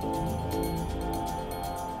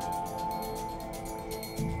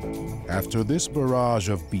 After this barrage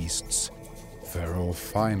of beasts, Pharaoh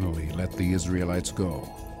finally let the Israelites go.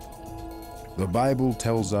 The Bible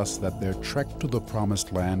tells us that their trek to the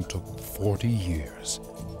Promised Land took 40 years.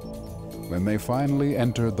 When they finally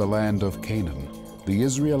entered the land of Canaan, the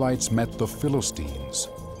Israelites met the Philistines,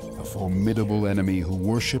 a formidable enemy who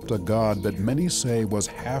worshipped a god that many say was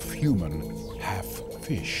half human, half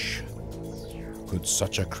fish. Could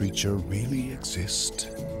such a creature really exist?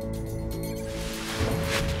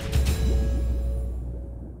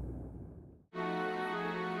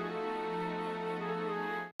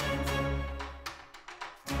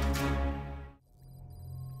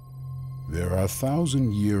 There are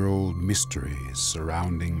 1,000-year-old mysteries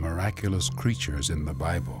surrounding miraculous creatures in the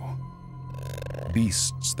Bible.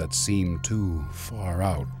 Beasts that seem too far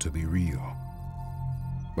out to be real.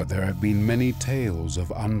 But there have been many tales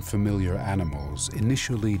of unfamiliar animals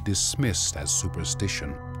initially dismissed as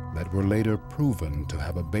superstition that were later proven to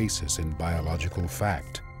have a basis in biological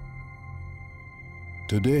fact.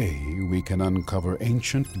 Today, we can uncover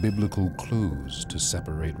ancient biblical clues to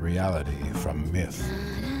separate reality from myth,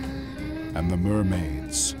 and the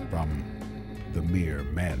mermaids from the mere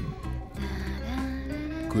men.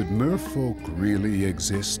 Could merfolk really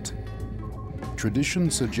exist? Tradition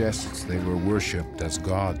suggests they were worshipped as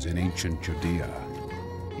gods in ancient Judea.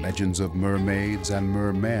 Legends of mermaids and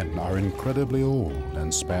mermen are incredibly old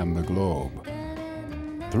and span the globe.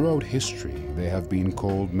 Throughout history, they have been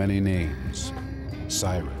called many names: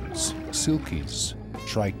 sirens, silkies,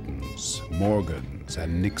 tritons, morgans,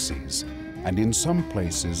 and nixies. And in some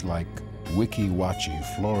places like Weeki Wachee,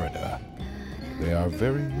 Florida, they are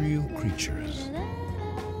very real creatures.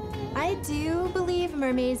 I do believe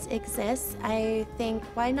mermaids exist. I think,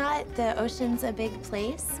 why not? The ocean's a big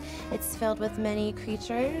place. It's filled with many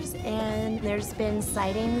creatures, and there's been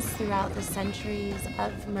sightings throughout the centuries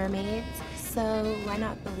of mermaids, so why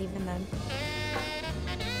not believe in them?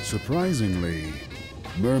 Surprisingly,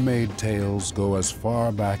 mermaid tales go as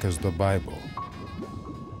far back as the Bible.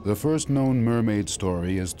 The first known mermaid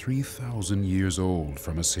story is 3,000 years old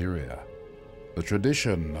from Assyria. The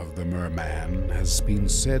tradition of the merman has been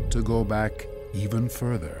said to go back even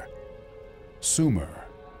further. Sumer,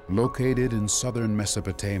 located in southern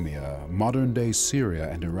Mesopotamia, modern-day Syria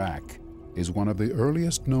and Iraq, is one of the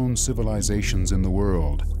earliest known civilizations in the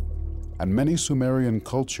world, and many Sumerian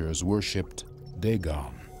cultures worshipped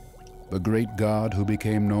Dagon, the great god who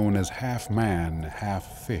became known as half-man,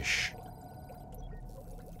 half-fish.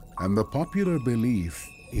 And the popular belief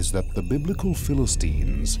is that the biblical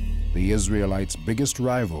Philistines, the Israelites' biggest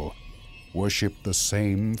rival, worshiped the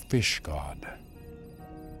same fish god.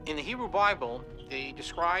 In the Hebrew Bible, they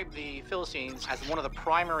describe the Philistines as one of the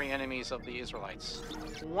primary enemies of the Israelites.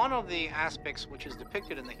 One of the aspects which is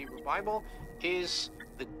depicted in the Hebrew Bible is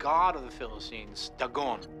the god of the Philistines,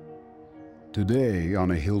 Dagon. Today,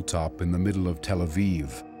 on a hilltop in the middle of Tel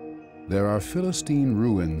Aviv, there are Philistine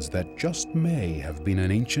ruins that just may have been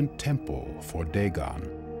an ancient temple for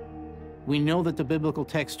Dagon. We know that the biblical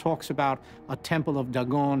text talks about a temple of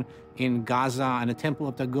Dagon in Gaza and a temple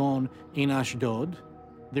of Dagon in Ashdod.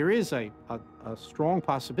 There is a strong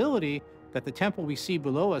possibility that the temple we see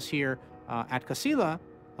below us here at Kasila,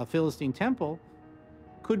 a Philistine temple,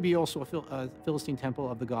 could be also a Philistine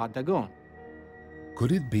temple of the god Dagon.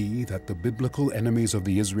 Could it be that the biblical enemies of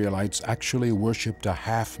the Israelites actually worshipped a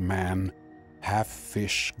half-man,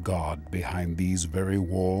 half-fish god behind these very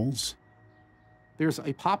walls? There's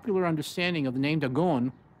a popular understanding of the name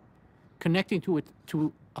Dagon connecting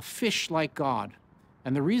to a fish-like god.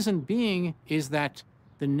 And the reason being is that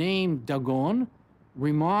the name Dagon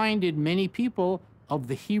reminded many people of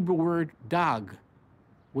the Hebrew word dag,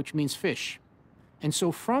 which means fish. And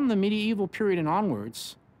so from the medieval period and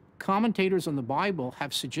onwards, commentators on the Bible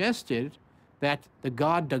have suggested that the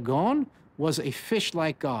god Dagon was a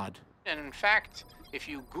fish-like god. And in fact, if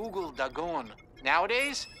you Google Dagon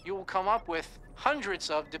nowadays, you will come up with hundreds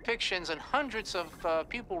of depictions and hundreds of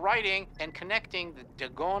people writing and connecting the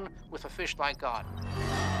Dagon with a fish-like god.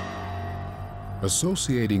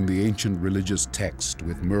 Associating the ancient religious text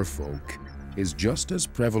with merfolk is just as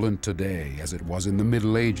prevalent today as it was in the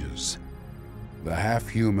Middle Ages. The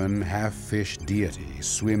half-human, half-fish deity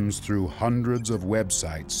swims through hundreds of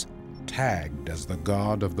websites tagged as the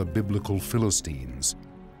god of the biblical Philistines.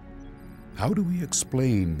 How do we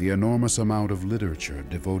explain the enormous amount of literature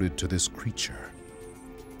devoted to this creature?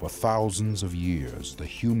 For thousands of years, the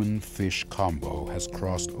human-fish combo has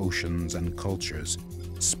crossed oceans and cultures,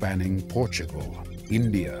 spanning Portugal,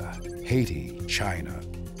 India, Haiti, China,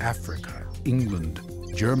 Africa, England,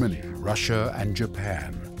 Germany, Russia, and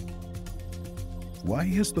Japan. Why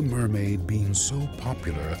has the mermaid been so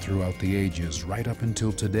popular throughout the ages right up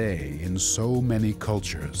until today in so many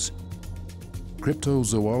cultures?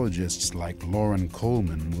 Cryptozoologists like Lauren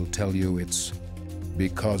Coleman will tell you it's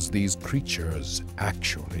because these creatures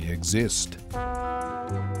actually exist.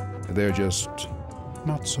 They're just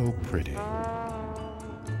not so pretty.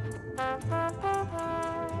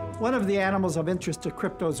 One of the animals of interest to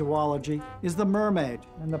cryptozoology is the mermaid,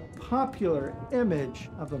 and the popular image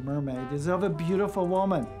of a mermaid is of a beautiful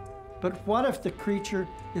woman. But what if the creature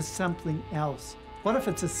is something else? What if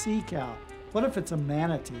it's a sea cow? What if it's a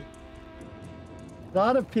manatee? A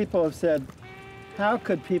lot of people have said, how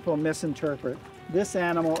could people misinterpret this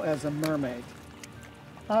animal as a mermaid?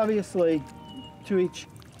 Obviously, to each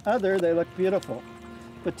other, they look beautiful,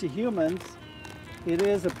 but to humans, it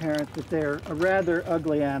is apparent that they're a rather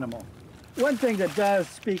ugly animal. One thing that does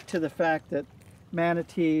speak to the fact that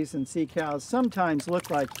manatees and sea cows sometimes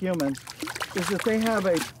look like humans is that they have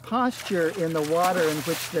a posture in the water in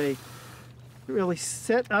which they really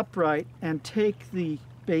sit upright and take the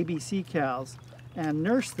baby sea cows and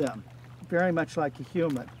nurse them, very much like a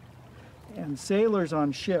human. And sailors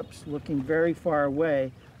on ships looking very far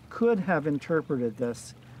away could have interpreted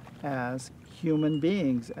this as human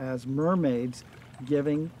beings as mermaids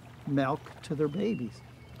giving milk to their babies.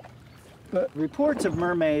 But reports of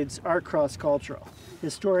mermaids are cross-cultural,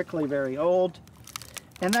 historically very old,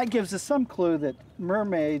 and that gives us some clue that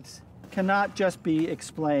mermaids cannot just be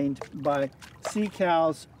explained by sea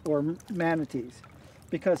cows or manatees,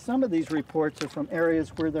 because some of these reports are from areas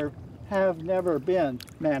where there have never been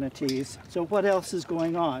manatees. So what else is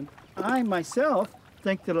going on? I myself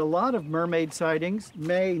think that a lot of mermaid sightings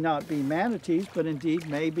may not be manatees, but indeed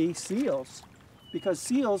may be seals, because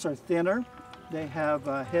seals are thinner. They have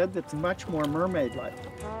a head that's much more mermaid-like.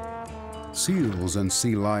 Seals and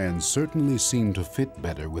sea lions certainly seem to fit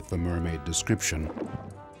better with the mermaid description.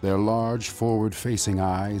 Their large, forward-facing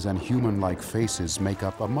eyes and human-like faces make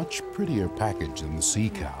up a much prettier package than the sea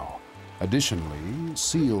cow. Additionally,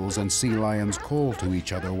 seals and sea lions call to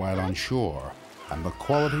each other while on shore, and the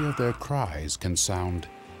quality of their cries can sound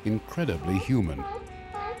incredibly human.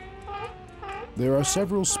 There are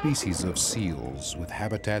several species of seals with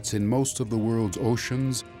habitats in most of the world's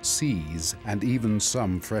oceans, seas, and even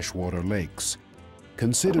some freshwater lakes.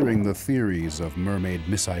 Considering the theories of mermaid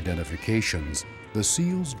misidentifications, the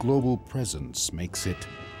seal's global presence makes it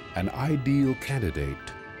an ideal candidate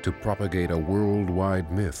to propagate a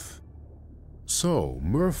worldwide myth. So,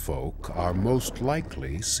 merfolk are most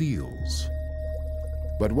likely seals.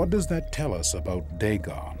 But what does that tell us about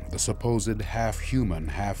Dagon, the supposed half-human,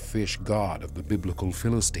 half-fish god of the biblical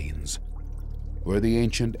Philistines? Were the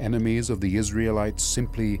ancient enemies of the Israelites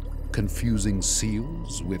simply confusing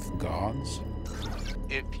seals with gods?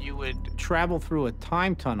 If you would travel through a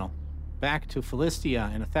time tunnel back to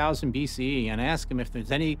Philistia in 1000 BCE and ask him if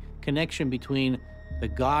there's any connection between the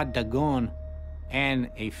god Dagon and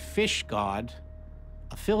a fish god,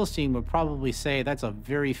 a Philistine would probably say that's a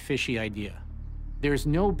very fishy idea. There's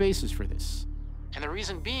no basis for this. And the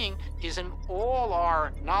reason being is in all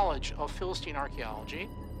our knowledge of Philistine archaeology,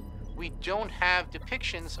 we don't have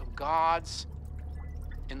depictions of gods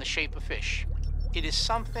in the shape of fish. It is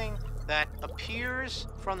something that appears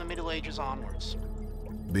from the Middle Ages onwards.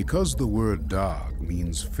 Because the word dag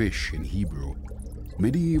means fish in Hebrew,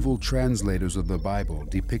 medieval translators of the Bible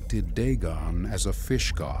depicted Dagon as a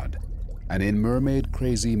fish god, and in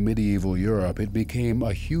mermaid-crazy medieval Europe, it became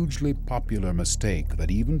a hugely popular mistake that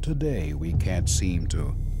even today we can't seem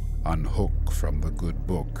to unhook from the good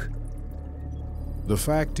book. The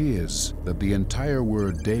fact is that the entire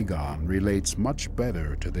word Dagon relates much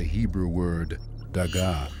better to the Hebrew word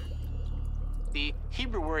Dagan. The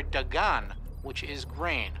Hebrew word Dagan, which is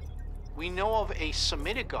grain. We know of a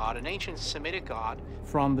Semitic god, an ancient Semitic god,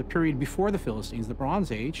 from the period before the Philistines, the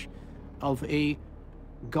Bronze Age, of a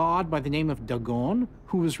god by the name of Dagon,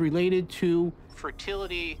 who was related to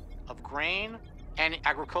fertility of grain and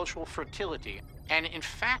agricultural fertility. And in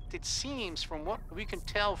fact, it seems from what we can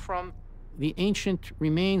tell from the ancient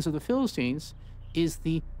remains of the Philistines is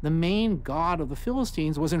the main god of the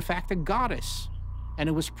Philistines was in fact a goddess. And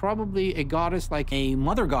it was probably a goddess like a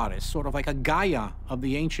mother goddess, sort of like a Gaia of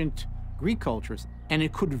the ancient Greek cultures. And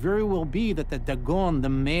it could very well be that the Dagon, the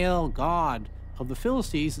male god of the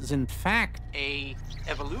Philistines, is in fact a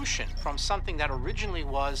evolution from something that originally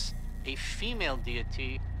was a female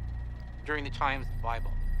deity during the times of the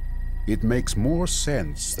Bible. It makes more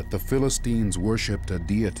sense that the Philistines worshipped a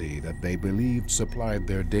deity that they believed supplied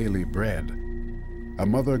their daily bread. A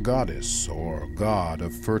mother goddess or god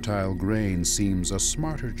of fertile grain seems a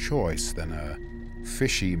smarter choice than a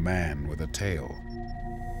fishy man with a tail.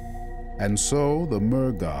 And so the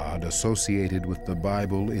mer-god associated with the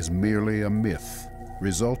Bible is merely a myth,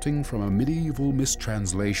 resulting from a medieval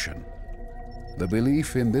mistranslation. The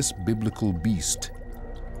belief in this biblical beast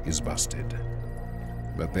is busted.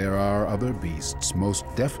 But there are other beasts most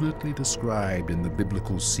definitely described in the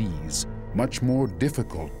biblical seas, much more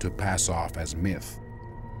difficult to pass off as myth.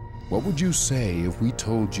 What would you say if we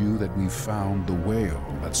told you that we found the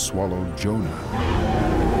whale that swallowed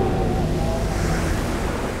Jonah?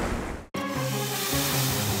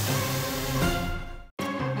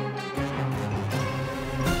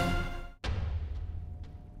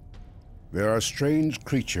 There are strange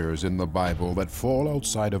creatures in the Bible that fall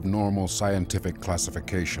outside of normal scientific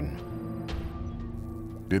classification.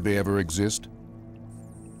 Did they ever exist?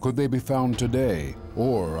 Could they be found today,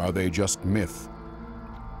 or are they just myth?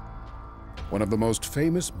 One of the most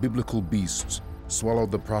famous biblical beasts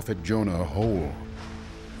swallowed the prophet Jonah whole.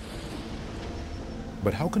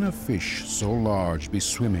 But how can a fish so large be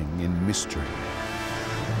swimming in mystery?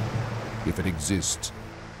 If it exists,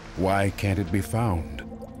 why can't it be found?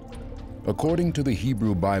 According to the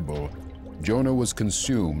Hebrew Bible, Jonah was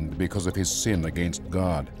consumed because of his sin against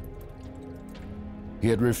God. He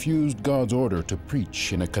had refused God's order to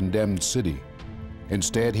preach in a condemned city.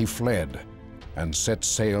 Instead, he fled and set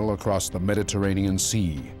sail across the Mediterranean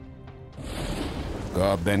Sea.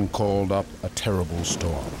 God then called up a terrible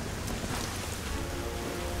storm.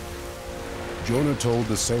 Jonah told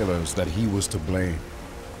the sailors that he was to blame.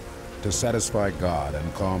 To satisfy God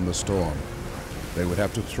and calm the storm, they would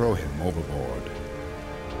have to throw him overboard.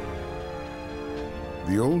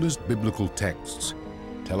 The oldest biblical texts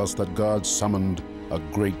tell us that God summoned a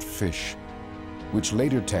great fish, which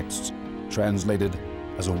later texts translated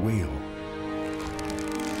as a whale.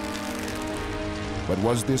 But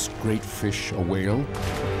was this great fish a whale?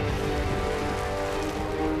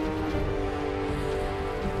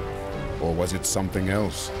 Or was it something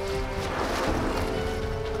else?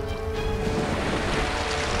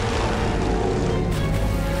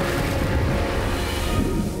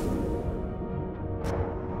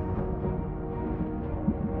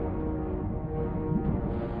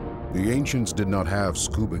 The ancients did not have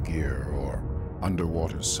scuba gear or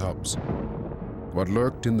underwater subs. What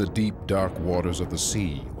lurked in the deep, dark waters of the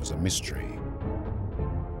sea was a mystery.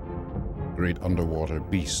 Great underwater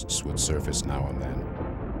beasts would surface now and then,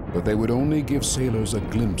 but they would only give sailors a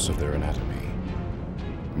glimpse of their anatomy.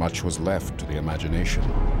 Much was left to the imagination.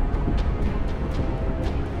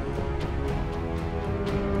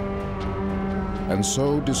 And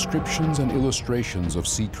so, descriptions and illustrations of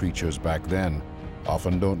sea creatures back then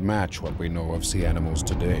often don't match what we know of sea animals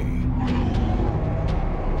today.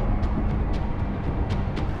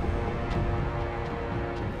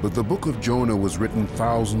 But the book of Jonah was written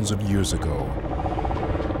thousands of years ago.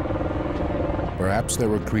 Perhaps there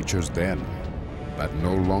were creatures then that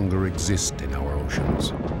no longer exist in our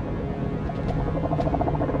oceans.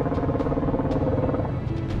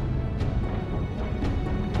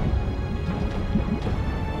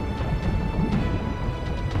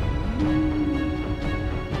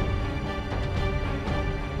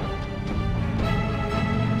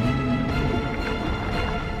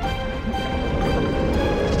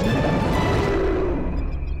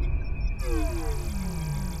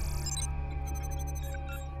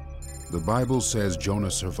 The Bible says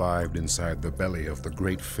Jonah survived inside the belly of the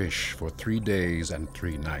great fish for 3 days and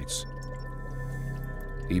 3 nights.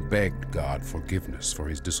 He begged God forgiveness for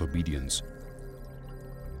his disobedience.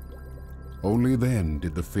 Only then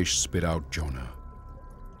did the fish spit out Jonah.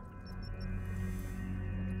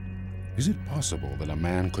 Is it possible that a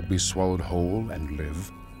man could be swallowed whole and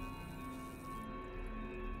live?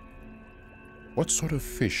 What sort of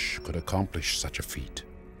fish could accomplish such a feat?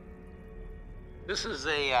 This is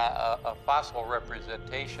a fossil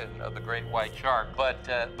representation of the great white shark, but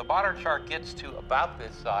the modern shark gets to about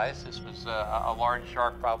this size. This was a large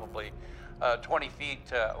shark, probably 20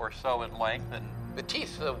 feet or so in length. And the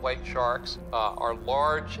teeth of white sharks are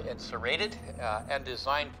large and serrated and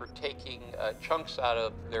designed for taking chunks out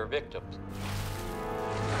of their victims.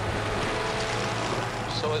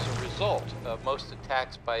 So as a result, most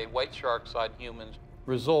attacks by white sharks on humans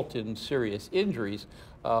result in serious injuries,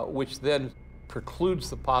 which then precludes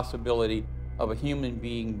the possibility of a human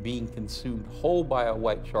being consumed whole by a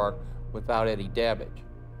white shark without any damage.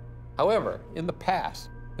 However, in the past,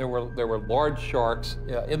 there were large sharks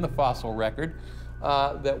in the fossil record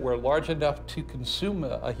that were large enough to consume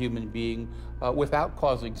a human being without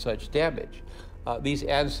causing such damage. These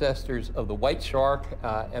ancestors of the white shark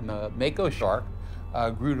and the mako shark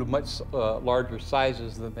grew to much larger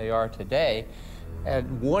sizes than they are today.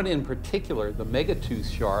 And one in particular, the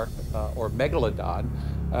megatooth shark, or megalodon,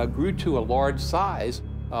 grew to a large size,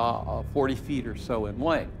 40 feet or so in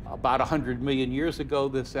length. About 100 million years ago,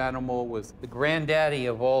 this animal was the granddaddy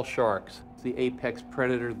of all sharks, the apex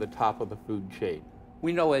predator, the top of the food chain.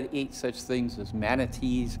 We know it ate such things as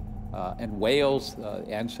manatees and whales,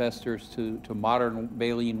 ancestors to modern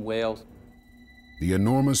baleen whales. The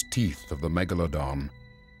enormous teeth of the megalodon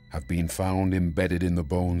have been found embedded in the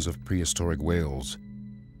bones of prehistoric whales.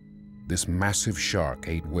 This massive shark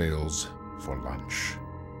ate whales for lunch.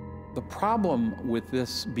 The problem with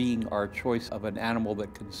this being our choice of an animal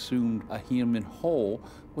that consumed a human whole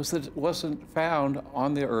was that it wasn't found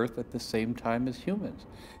on the earth at the same time as humans.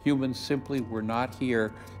 Humans simply were not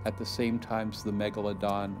here at the same time as the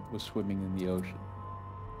megalodon was swimming in the ocean.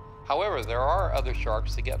 However, there are other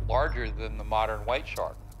sharks that get larger than the modern white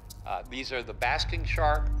shark. These are the basking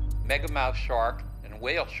shark, megamouth shark, and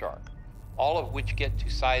whale shark, all of which get to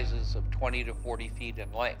sizes of 20 to 40 feet in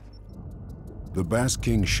length. The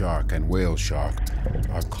basking shark and whale shark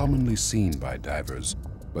are commonly seen by divers,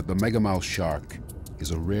 but the megamouth shark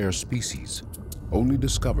is a rare species, only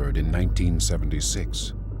discovered in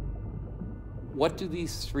 1976. What do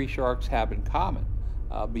these three sharks have in common?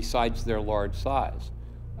 besides their large size.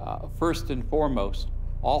 First and foremost,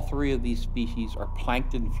 all three of these species are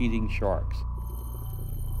plankton-feeding sharks.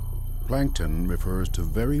 Plankton refers to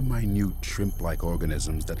very minute shrimp-like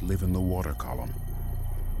organisms that live in the water column.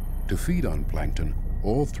 To feed on plankton,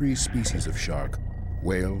 all three species of shark,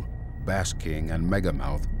 whale, bass king, and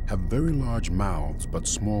megamouth, have very large mouths but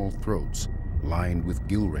small throats, lined with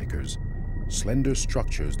gill rakers, slender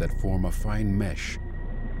structures that form a fine mesh,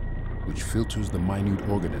 which filters the minute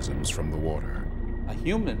organisms from the water. A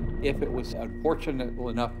human, if it was unfortunate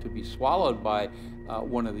enough to be swallowed by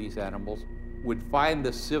one of these animals, would find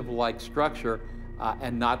the sieve-like structure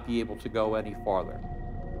and not be able to go any farther.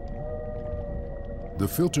 The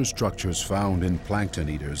filter structures found in plankton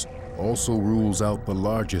eaters also rules out the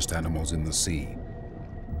largest animals in the sea.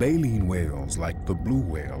 Baleen whales like the blue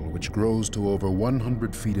whale, which grows to over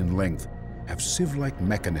 100 feet in length, have sieve-like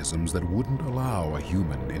mechanisms that wouldn't allow a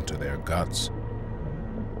human into their guts.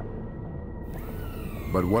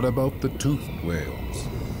 But what about the toothed whales?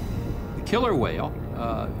 The killer whale,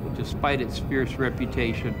 despite its fierce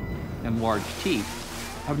reputation and large teeth,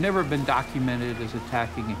 have never been documented as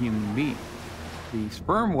attacking a human being. The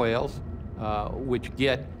sperm whales, which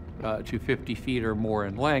get to 50 feet or more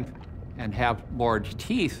in length and have large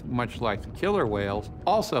teeth, much like the killer whales,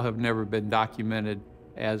 also have never been documented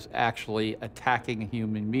as actually attacking a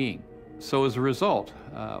human being. So as a result,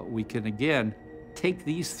 we can again take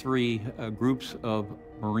these three groups of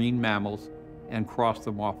marine mammals and cross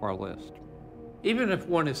them off our list. Even if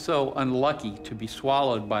one is so unlucky to be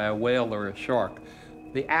swallowed by a whale or a shark,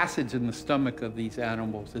 the acids in the stomach of these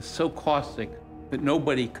animals is so caustic that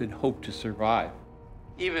nobody could hope to survive,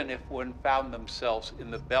 even if one found themselves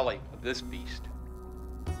in the belly of this beast.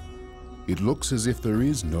 It looks as if there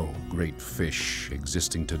is no great fish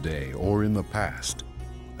existing today or in the past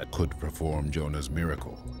that could perform Jonah's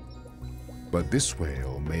miracle. But this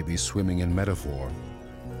whale may be swimming in metaphor.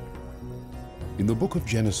 In the book of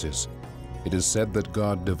Genesis, it is said that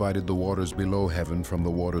God divided the waters below heaven from the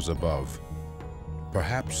waters above.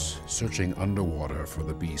 Perhaps searching underwater for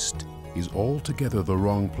the beast is altogether the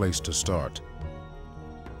wrong place to start.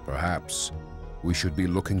 Perhaps we should be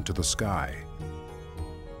looking to the sky.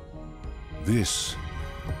 This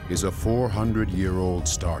is a 400-year-old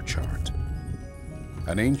star chart,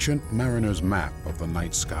 an ancient mariner's map of the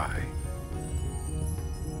night sky.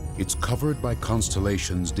 It's covered by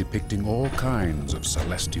constellations depicting all kinds of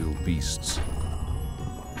celestial beasts.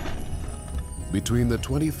 Between the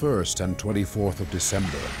 21st and 24th of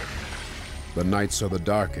December, the nights are the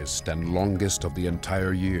darkest and longest of the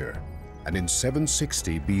entire year, and in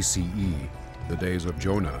 760 BCE, the days of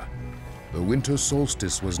Jonah, the winter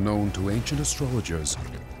solstice was known to ancient astrologers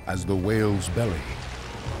as the whale's belly.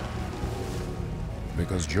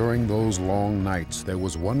 Because during those long nights, there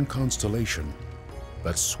was one constellation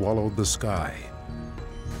that swallowed the sky.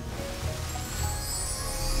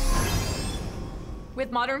 With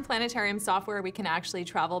modern planetarium software, we can actually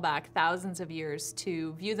travel back thousands of years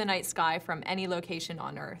to view the night sky from any location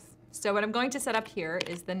on Earth. So what I'm going to set up here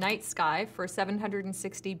is the night sky for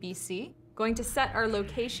 760 BC. Going to set our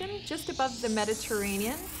location just above the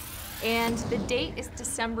Mediterranean, and the date is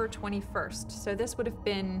December 21st. So this would have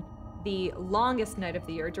been the longest night of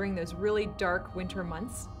the year during those really dark winter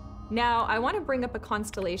months. Now, I want to bring up a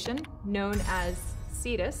constellation known as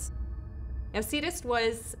Cetus. Now, Cetus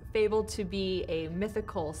was fabled to be a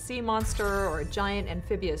mythical sea monster or a giant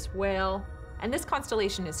amphibious whale, and this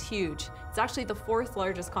constellation is huge. It's actually the fourth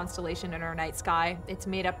largest constellation in our night sky. It's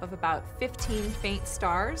made up of about 15 faint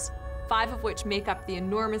stars, 5 of which make up the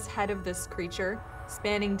enormous head of this creature,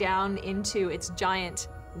 spanning down into its giant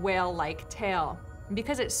whale-like tail. And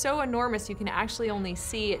because it's so enormous, you can actually only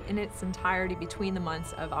see it in its entirety between the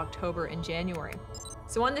months of October and January.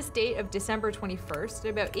 So on this date of December 21st,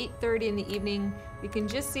 at about 8:30 in the evening, we can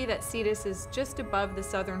just see that Cetus is just above the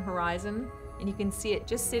southern horizon, and you can see it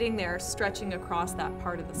just sitting there stretching across that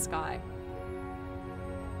part of the sky.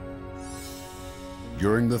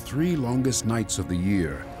 During the 3 longest nights of the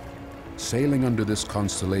year, sailing under this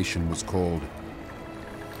constellation was called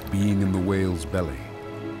being in the whale's belly.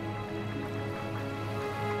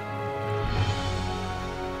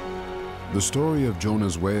 The story of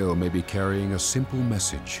Jonah's whale may be carrying a simple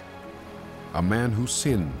message. A man who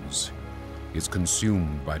sins is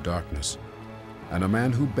consumed by darkness, and a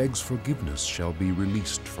man who begs forgiveness shall be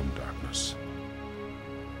released from darkness.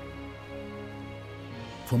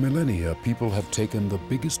 For millennia, people have taken the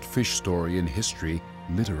biggest fish story in history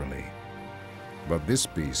literally. But this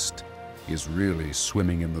beast is really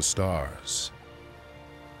swimming in the stars.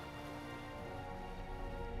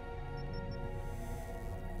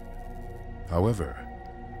 However,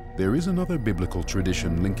 there is another biblical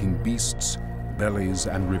tradition linking beasts, bellies,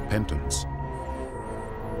 and repentance.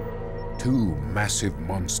 Two massive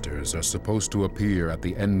monsters are supposed to appear at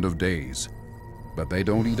the end of days, but they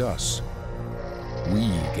don't eat us. We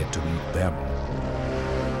get to eat them.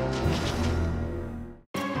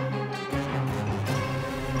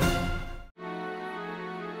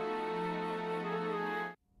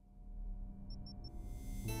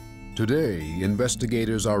 Today,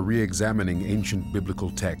 investigators are re-examining ancient biblical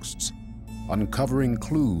texts, uncovering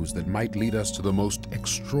clues that might lead us to the most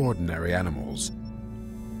extraordinary animals.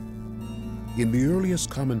 In the earliest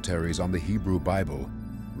commentaries on the Hebrew Bible,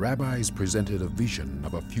 rabbis presented a vision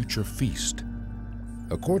of a future feast.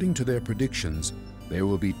 According to their predictions, there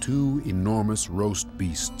will be two enormous roast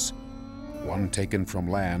beasts, one taken from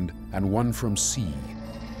land and one from sea,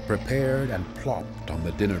 prepared and plopped on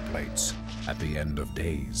the dinner plates at the end of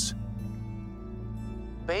days.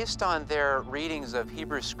 Based on their readings of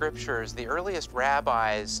Hebrew scriptures, the earliest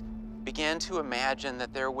rabbis began to imagine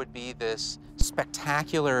that there would be this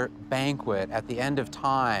spectacular banquet at the end of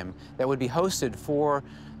time that would be hosted for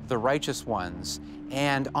the righteous ones.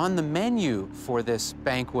 And on the menu for this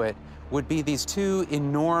banquet would be these two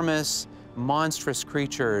enormous, monstrous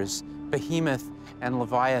creatures, Behemoth and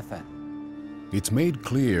Leviathan. It's made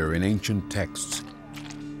clear in ancient texts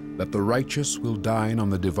that the righteous will dine on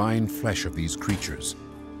the divine flesh of these creatures.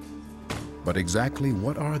 But exactly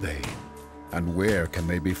what are they, and where can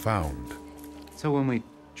they be found? So when we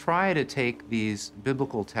try to take these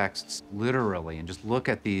biblical texts literally and just look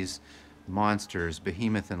at these monsters,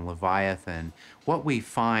 Behemoth and Leviathan, what we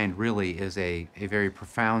find really is a very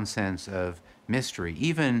profound sense of mystery,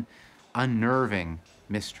 even unnerving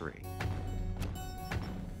mystery.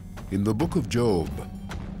 In the book of Job,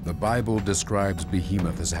 the Bible describes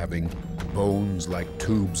Behemoth as having bones like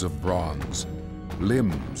tubes of bronze,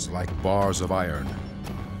 limbs like bars of iron.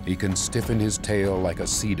 He can stiffen his tail like a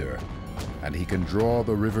cedar, and he can draw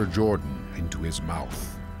the river Jordan into his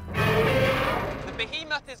mouth. The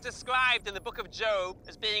behemoth is described in the book of Job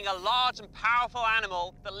as being a large and powerful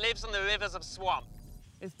animal that lives in the rivers of swamp.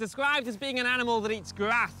 It's described as being an animal that eats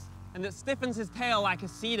grass and that stiffens his tail like a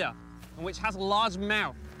cedar, and which has a large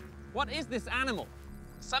mouth. What is this animal?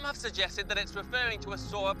 Some have suggested that it's referring to a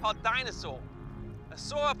sauropod dinosaur. A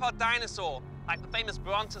sauropod dinosaur, like the famous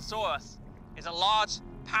Brontosaurus, is a large,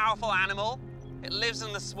 powerful animal. It lives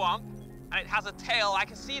in the swamp, and it has a tail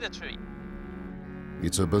like a cedar tree.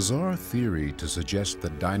 It's a bizarre theory to suggest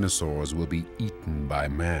that dinosaurs will be eaten by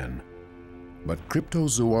man. But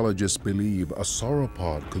cryptozoologists believe a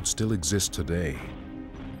sauropod could still exist today.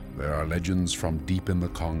 There are legends from deep in the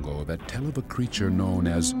Congo that tell of a creature known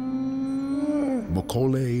as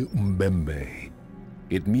Mokole Mbembe.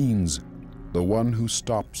 It means the one who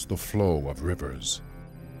stops the flow of rivers.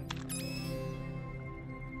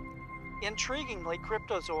 Intriguingly,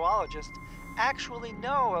 cryptozoologists actually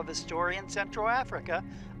know of a story in Central Africa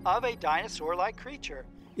of a dinosaur-like creature.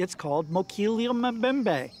 It's called Mokele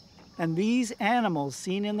Mbembe, and these animals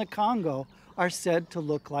seen in the Congo are said to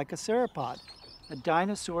look like a sauropod, a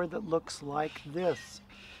dinosaur that looks like this.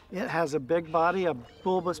 It has a big body, a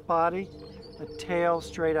bulbous body, a tail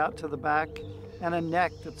straight out to the back, and a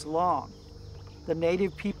neck that's long. The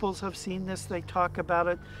native peoples have seen this, they talk about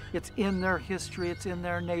it. It's in their history, it's in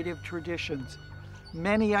their native traditions.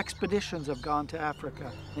 Many expeditions have gone to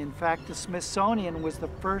Africa. In fact, the Smithsonian was the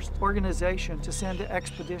first organization to send an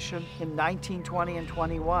expedition in 1920 and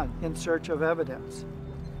 21 in search of evidence.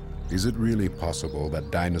 Is it really possible that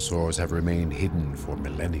dinosaurs have remained hidden for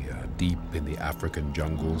millennia deep in the African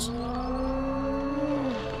jungles?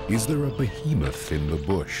 Is there a behemoth in the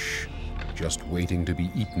bush, just waiting to be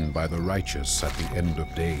eaten by the righteous at the end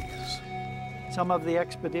of days? Some of the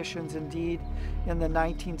expeditions, indeed, in the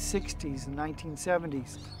 1960s and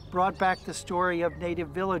 1970s, brought back the story of native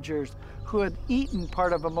villagers who had eaten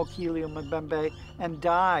part of a Mokele Mbembe and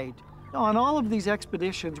died. On all of these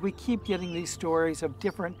expeditions, we keep getting these stories of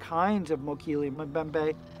different kinds of Mokele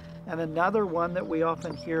Mbembe, and another one that we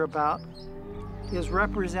often hear about is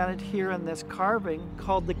represented here in this carving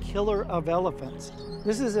called the Killer of Elephants.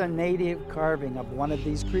 This is a native carving of one of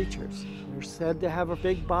these creatures. They're said to have a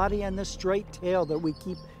big body and the straight tail that we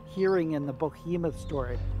keep hearing in the Behemoth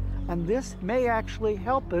story. And this may actually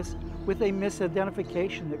help us with a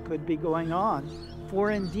misidentification that could be going on.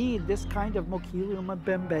 For indeed, this kind of Mokele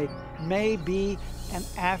Mbembe may be an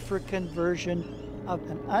African version of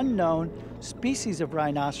an unknown species of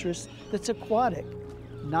rhinoceros that's aquatic.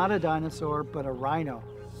 Not a dinosaur, but a rhino.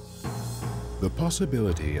 The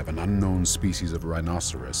possibility of an unknown species of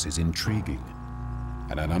rhinoceros is intriguing,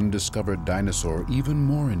 and an undiscovered dinosaur even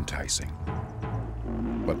more enticing.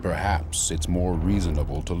 But perhaps it's more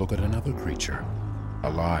reasonable to look at another creature,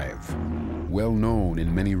 alive, well known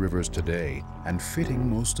in many rivers today, and fitting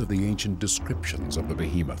most of the ancient descriptions of the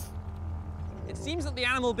behemoth. It seems that the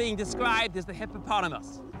animal being described is the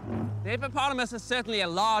hippopotamus. The hippopotamus is certainly a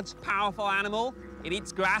large, powerful animal. It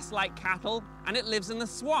eats grass like cattle, and it lives in the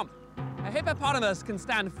swamp. A hippopotamus can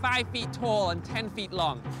stand 5 feet tall and 10 feet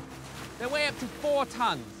long. They weigh up to 4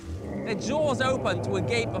 tons. Their jaws open to a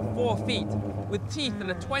gape of 4 feet, with teeth that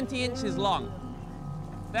are 20 inches long.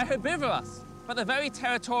 They're herbivorous, but they're very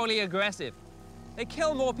territorially aggressive. They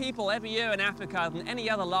kill more people every year in Africa than any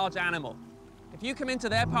other large animal. If you come into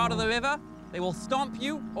their part of the river, they will stomp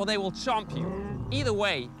you or they will chomp you. Either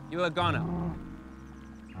way, you're a goner.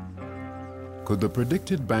 Could the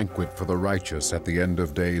predicted banquet for the righteous at the end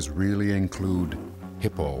of days really include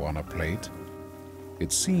hippo on a plate?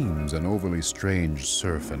 It seems an overly strange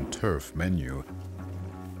surf and turf menu.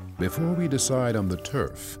 Before we decide on the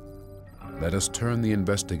turf, let us turn the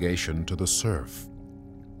investigation to the surf,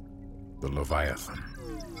 the Leviathan.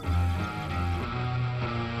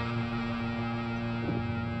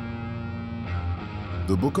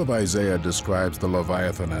 The book of Isaiah describes the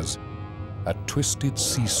Leviathan as a twisted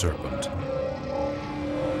sea serpent.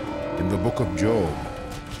 In the book of Job,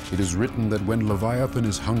 it is written that when Leviathan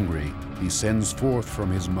is hungry, he sends forth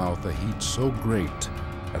from his mouth a heat so great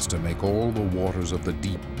as to make all the waters of the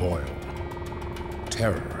deep boil.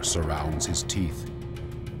 Terror surrounds his teeth.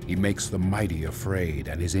 He makes the mighty afraid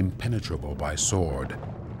and is impenetrable by sword.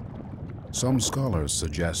 Some scholars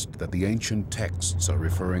suggest that the ancient texts are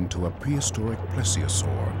referring to a prehistoric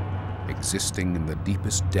plesiosaur existing in the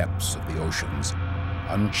deepest depths of the oceans,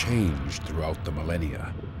 unchanged throughout the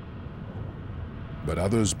millennia. But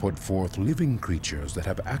others put forth living creatures that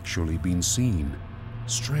have actually been seen,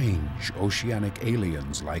 strange oceanic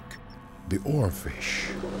aliens like the oarfish.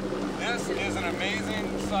 This is an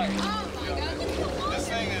amazing sight. Oh my God. This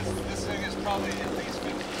thing is probably at least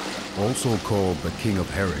 50. Also called the king of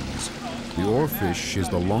herrings, the oarfish is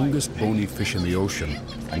the longest bony fish in the ocean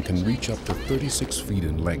and can reach up to 36 feet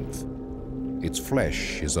in length. Its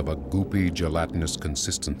flesh is of a goopy, gelatinous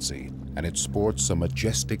consistency, and it sports a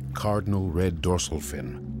majestic cardinal red dorsal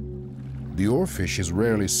fin. The oarfish is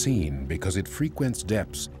rarely seen because it frequents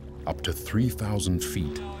depths up to 3,000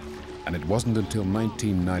 feet, and it wasn't until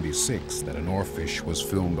 1996 that an oarfish was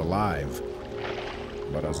filmed alive.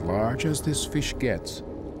 But as large as this fish gets,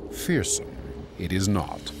 fearsome it is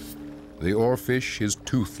not. The oarfish is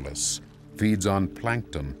toothless, feeds on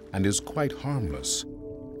plankton, and is quite harmless.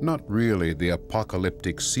 Not really the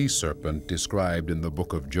apocalyptic sea serpent described in the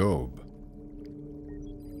book of Job.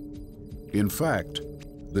 In fact,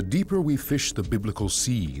 the deeper we fish the biblical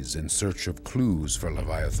seas in search of clues for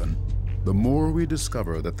Leviathan, the more we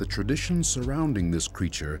discover that the traditions surrounding this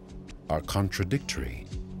creature are contradictory.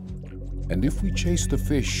 And if we chase the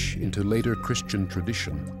fish into later Christian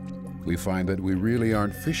tradition, we find that we really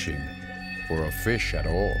aren't fishing for a fish at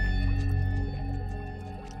all.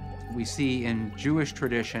 We see in Jewish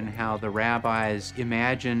tradition how the rabbis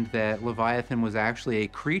imagined that Leviathan was actually a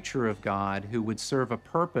creature of God who would serve a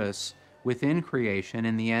purpose within creation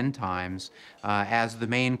in the end times as the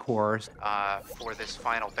main course for this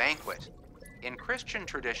final banquet. In Christian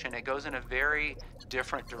tradition, it goes in a very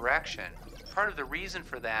different direction. Part of the reason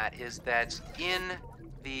for that is that in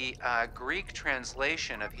the Greek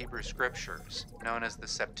translation of Hebrew scriptures, known as the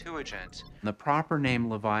Septuagint, the proper name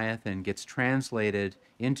Leviathan gets translated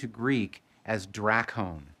into Greek as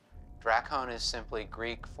drakon. Drakon is simply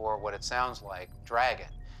Greek for what it sounds like, dragon.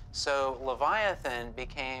 So Leviathan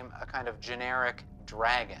became a kind of generic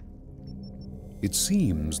dragon. It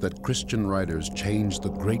seems that Christian writers changed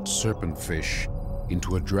the great serpent fish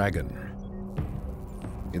into a dragon.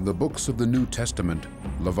 In the books of the New Testament,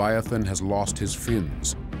 Leviathan has lost his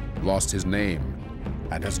fins, lost his name,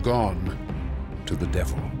 and has gone to the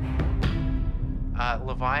devil.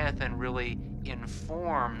 Leviathan really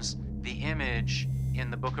informs the image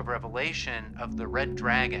in the book of Revelation of the red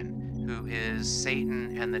dragon, who is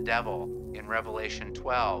Satan and the devil in Revelation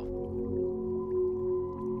 12.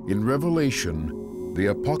 In Revelation, the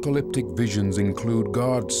apocalyptic visions include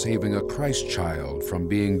God saving a Christ child from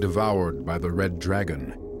being devoured by the red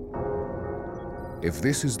dragon. If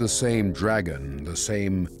this is the same dragon, the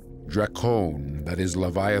same drakon that is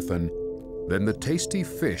Leviathan, then the tasty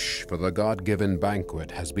fish for the God-given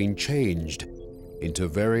banquet has been changed into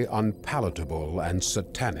very unpalatable and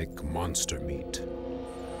satanic monster meat.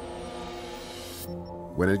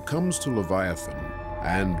 When it comes to Leviathan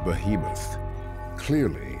and Behemoth,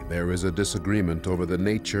 clearly there is a disagreement over the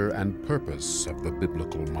nature and purpose of the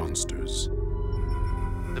biblical monsters.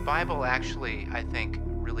 The Bible actually, I think,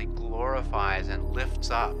 really glorifies glorifies and lifts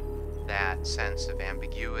up that sense of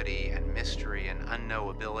ambiguity and mystery and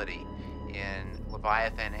unknowability in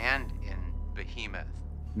Leviathan and in Behemoth.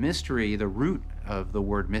 Mystery, the root of the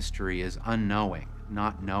word mystery is unknowing,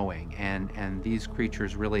 not knowing, and these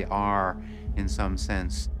creatures really are, in some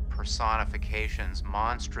sense, personifications,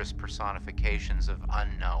 monstrous personifications of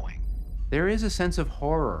unknowing. There is a sense of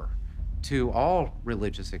horror to all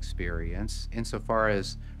religious experience, insofar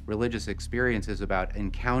as religious experience is about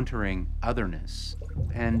encountering otherness.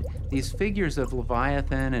 And these figures of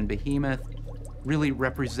Leviathan and Behemoth really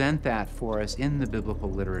represent that for us in the biblical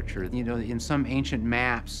literature. You know, in some ancient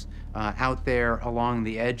maps out there along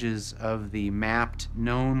the edges of the mapped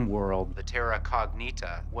known world, the terra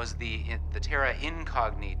cognita was the terra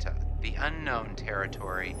incognita, the unknown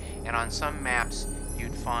territory. And on some maps,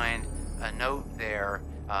 you'd find a note there,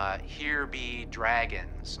 here be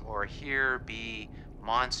dragons, or here be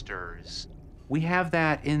monsters. We have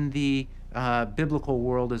that in the biblical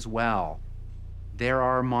world as well. There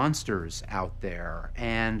are monsters out there,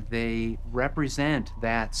 and they represent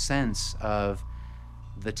that sense of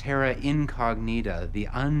the terra incognita, the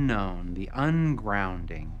unknown, the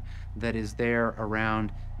ungrounding that is there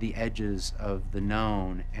around the edges of the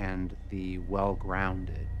known and the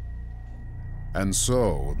well-grounded. And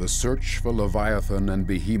so, the search for Leviathan and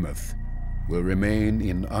Behemoth will remain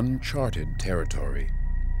in uncharted territory.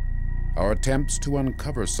 Our attempts to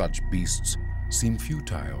uncover such beasts seem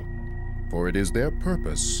futile, for it is their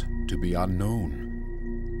purpose to be unknown.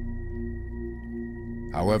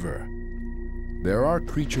 However, there are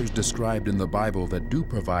creatures described in the Bible that do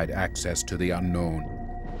provide access to the unknown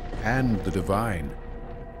and the divine.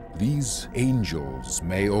 These angels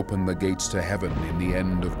may open the gates to heaven in the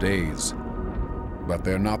end of days, but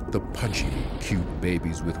they're not the pudgy, cute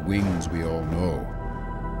babies with wings we all know.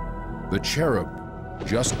 The cherub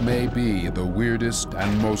just may be the weirdest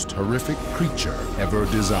and most horrific creature ever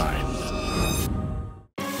designed.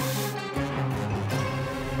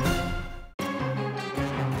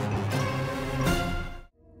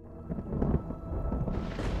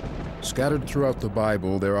 Scattered throughout the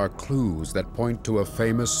Bible, there are clues that point to a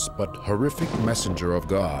famous but horrific messenger of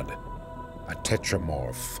God, a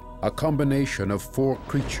tetramorph, a combination of 4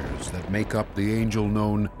 creatures that make up the angel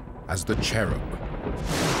known as the cherub.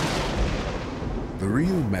 The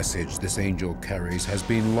real message this angel carries has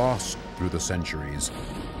been lost through the centuries.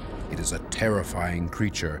 It is a terrifying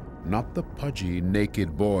creature, not the pudgy,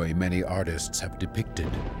 naked boy many artists have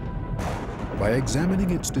depicted. By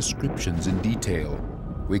examining its descriptions in detail,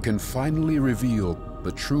 we can finally reveal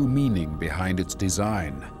the true meaning behind its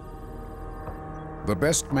design. The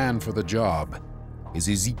best man for the job is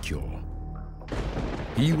Ezekiel.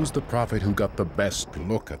 He was the prophet who got the best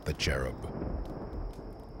look at the cherub.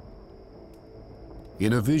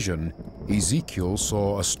 In a vision, Ezekiel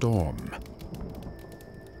saw a storm.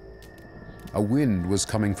 A wind was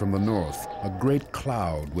coming from the north, a great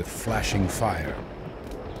cloud with flashing fire.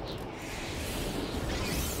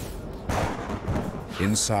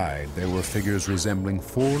 Inside, there were figures resembling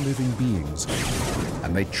 4 living beings,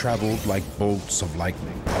 and they traveled like bolts of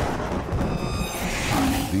lightning.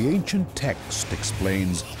 The ancient text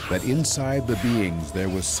explains that inside the beings there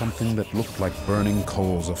was something that looked like burning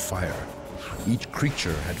coals of fire. Each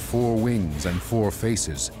creature had 4 wings and 4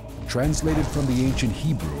 faces, translated from the ancient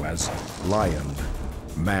Hebrew as lion,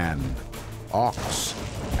 man, ox,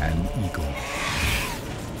 and eagle.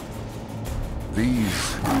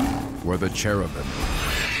 These were the cherubim.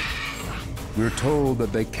 We're told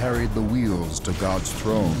that they carried the wheels to God's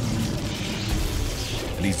throne.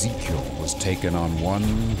 And Ezekiel was taken on one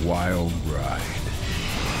wild ride.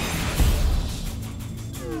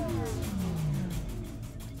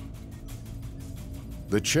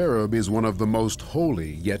 The cherub is one of the most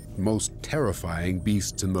holy yet most terrifying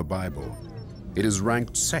beasts in the Bible. It is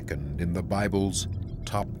ranked 2nd in the Bible's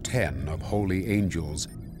top 10 of holy angels,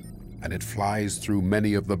 and it flies through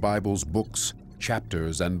many of the Bible's books,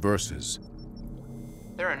 chapters, and verses.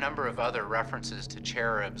 There are a number of other references to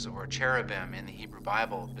cherubs or cherubim in the Hebrew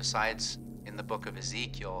Bible besides in the book of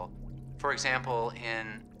Ezekiel. For example,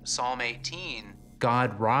 in Psalm 18,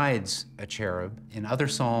 God rides a cherub. In other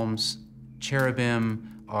psalms,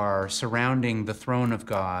 cherubim are surrounding the throne of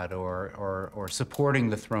God or supporting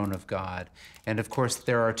the throne of God. And of course,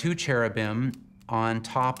 there are 2 cherubim on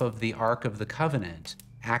top of the Ark of the Covenant,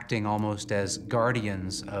 acting almost as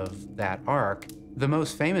guardians of that ark. The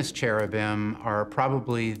most famous cherubim are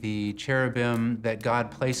probably the cherubim that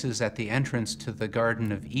God places at the entrance to the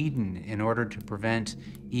Garden of Eden in order to prevent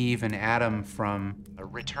Eve and Adam from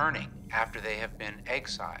returning after they have been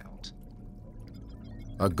exiled.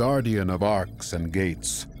 A guardian of arks and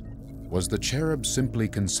gates, Was the cherub simply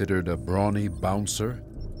considered a brawny bouncer,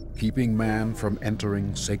 keeping man from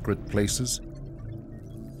entering sacred places?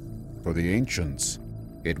 For the ancients,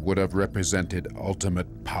 it would have represented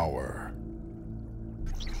ultimate power.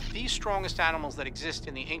 The strongest animals that exist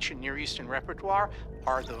in the ancient Near Eastern repertoire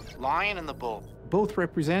are the lion and the bull. Both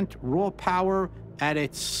represent raw power at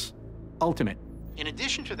its ultimate. In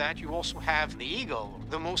addition to that, you also have the eagle,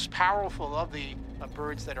 the most powerful of the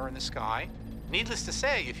birds that are in the sky. Needless to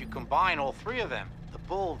say, if you combine all three of them, the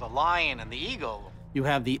bull, the lion, and the eagle, you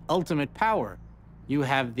have the ultimate power. You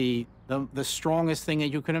have the strongest thing that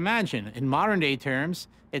you can imagine. In modern day terms,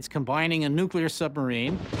 it's combining a nuclear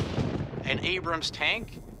submarine, an Abrams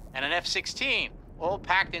tank, and an F-16, all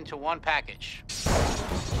packed into one package.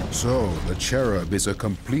 So, the cherub is a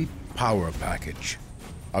complete power package,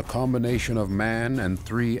 a combination of man and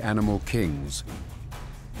 3 animal kings.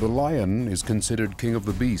 The lion is considered king of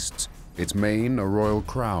the beasts, its mane a royal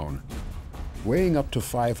crown. Weighing up to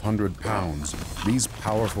 500 pounds, these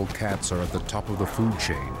powerful cats are at the top of the food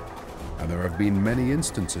chain, and there have been many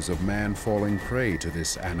instances of man falling prey to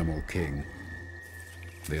this animal king.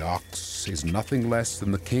 The ox is nothing less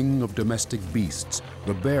than the king of domestic beasts,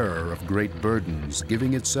 the bearer of great burdens,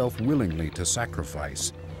 giving itself willingly to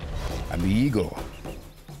sacrifice. And the eagle,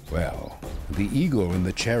 well, the eagle in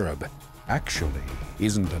the cherub actually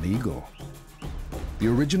isn't an eagle. The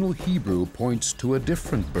original Hebrew points to a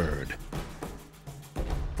different bird.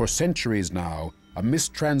 For centuries now, a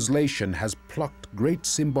mistranslation has plucked great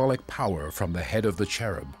symbolic power from the head of the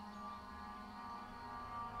cherub.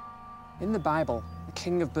 In the Bible, the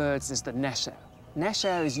king of birds is the Nesher.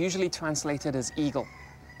 Nesher is usually translated as eagle,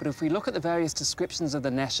 but if we look at the various descriptions of the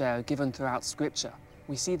Nesher given throughout Scripture,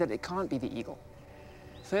 we see that it can't be the eagle.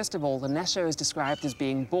 First of all, the Nesher is described as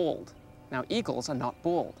being bald. Now, eagles are not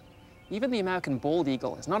bald. Even the American bald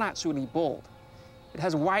eagle is not actually bald. It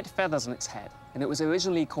has white feathers on its head, and it was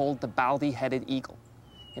originally called the baldy-headed eagle.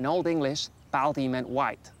 In Old English, baldy meant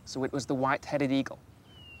white, so it was the white-headed eagle.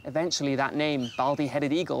 Eventually, that name,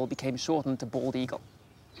 baldy-headed eagle, became shortened to bald eagle.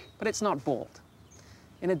 But it's not bald.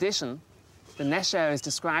 In addition, the Nesher is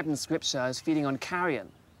described in Scripture as feeding on carrion,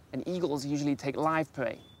 and eagles usually take live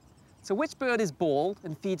prey. So which bird is bald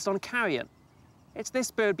and feeds on carrion? It's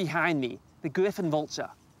this bird behind me, the griffon vulture,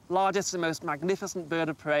 largest and most magnificent bird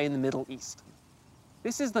of prey in the Middle East.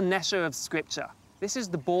 This is the Nesher of Scripture. This is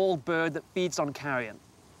the bald bird that feeds on carrion.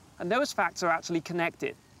 And those facts are actually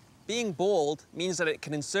connected. Being bald means that it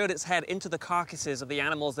can insert its head into the carcasses of the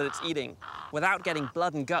animals that it's eating without getting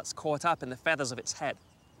blood and guts caught up in the feathers of its head.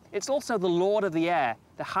 It's also the lord of the air,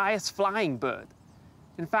 the highest flying bird.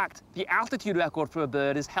 In fact, the altitude record for a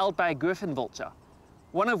bird is held by a griffon vulture,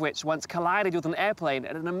 one of which once collided with an airplane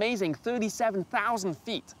at an amazing 37,000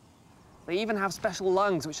 feet. They even have special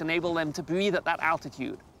lungs which enable them to breathe at that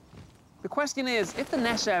altitude. The question is, if the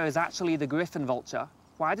Nesher is actually the griffon vulture,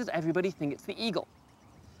 why does everybody think it's the eagle?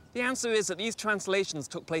 The answer is that these translations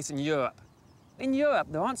took place in Europe. In Europe,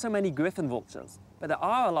 there aren't so many griffon vultures, but there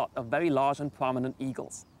are a lot of very large and prominent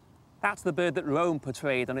eagles. That's the bird that Rome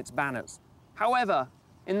portrayed on its banners. However,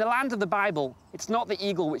 in the land of the Bible, it's not the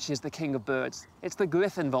eagle which is the king of birds, it's the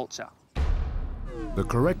griffon vulture. The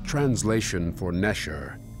correct translation for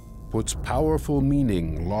Nesher puts powerful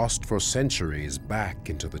meaning lost for centuries back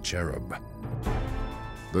into the cherub.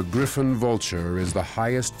 The griffon vulture is the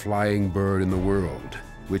highest flying bird in the world,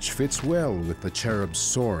 which fits well with the cherub's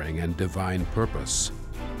soaring and divine purpose.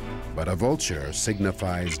 But a vulture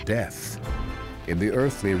signifies death. In the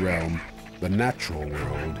earthly realm, the natural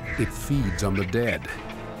world, it feeds on the dead.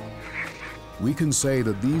 We can say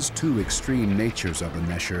that these two extreme natures of the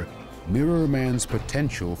Nesher mirror man's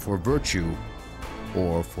potential for virtue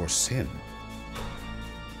or for sin.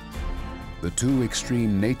 The two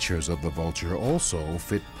extreme natures of the vulture also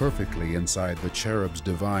fit perfectly inside the cherub's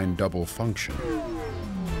divine double function.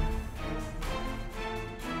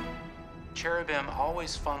 Cherubim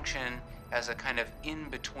always function as a kind of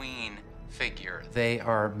in-between figure. They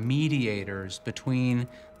are mediators between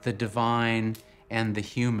the divine and the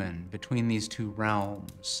human, between these two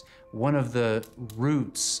realms. One of the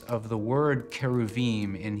roots of the word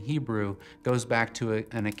cheruvim in Hebrew goes back to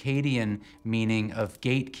an Akkadian meaning of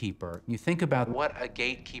gatekeeper. You think about what a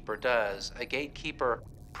gatekeeper does. A gatekeeper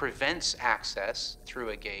prevents access through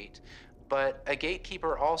a gate, but a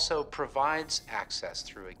gatekeeper also provides access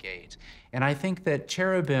through a gate. And I think that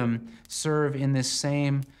cherubim serve in this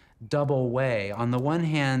same double way. On the one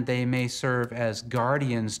hand, they may serve as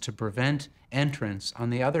guardians to prevent entrance. On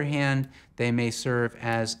the other hand, they may serve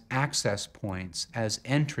as access points, as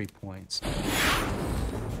entry points.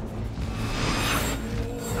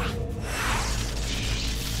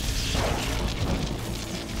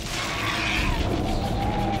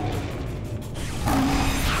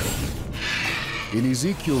 In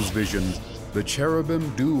Ezekiel's vision, the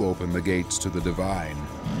cherubim do open the gates to the divine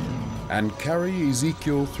and carry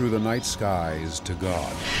Ezekiel through the night skies to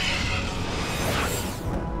God.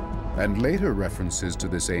 And later references to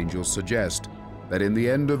this angel suggest that in the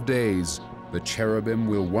end of days, the cherubim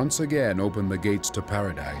will once again open the gates to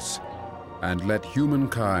paradise and let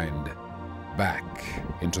humankind back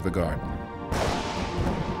into the garden.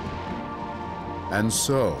 And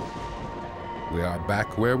so, we are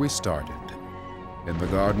back where we started, in the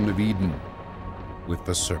Garden of Eden, with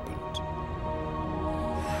the serpent.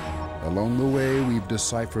 Along the way, we've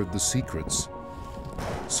deciphered the secrets,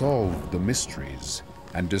 solved the mysteries,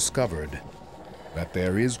 and discovered that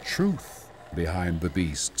there is truth behind the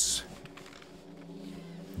beasts.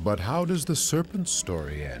 But how does the serpent's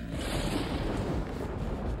story end?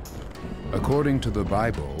 According to the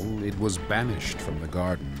Bible, it was banished from the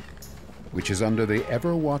garden, which is under the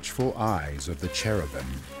ever-watchful eyes of the cherubim.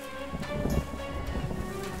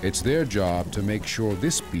 It's their job to make sure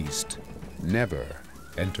this beast never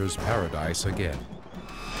enters paradise again.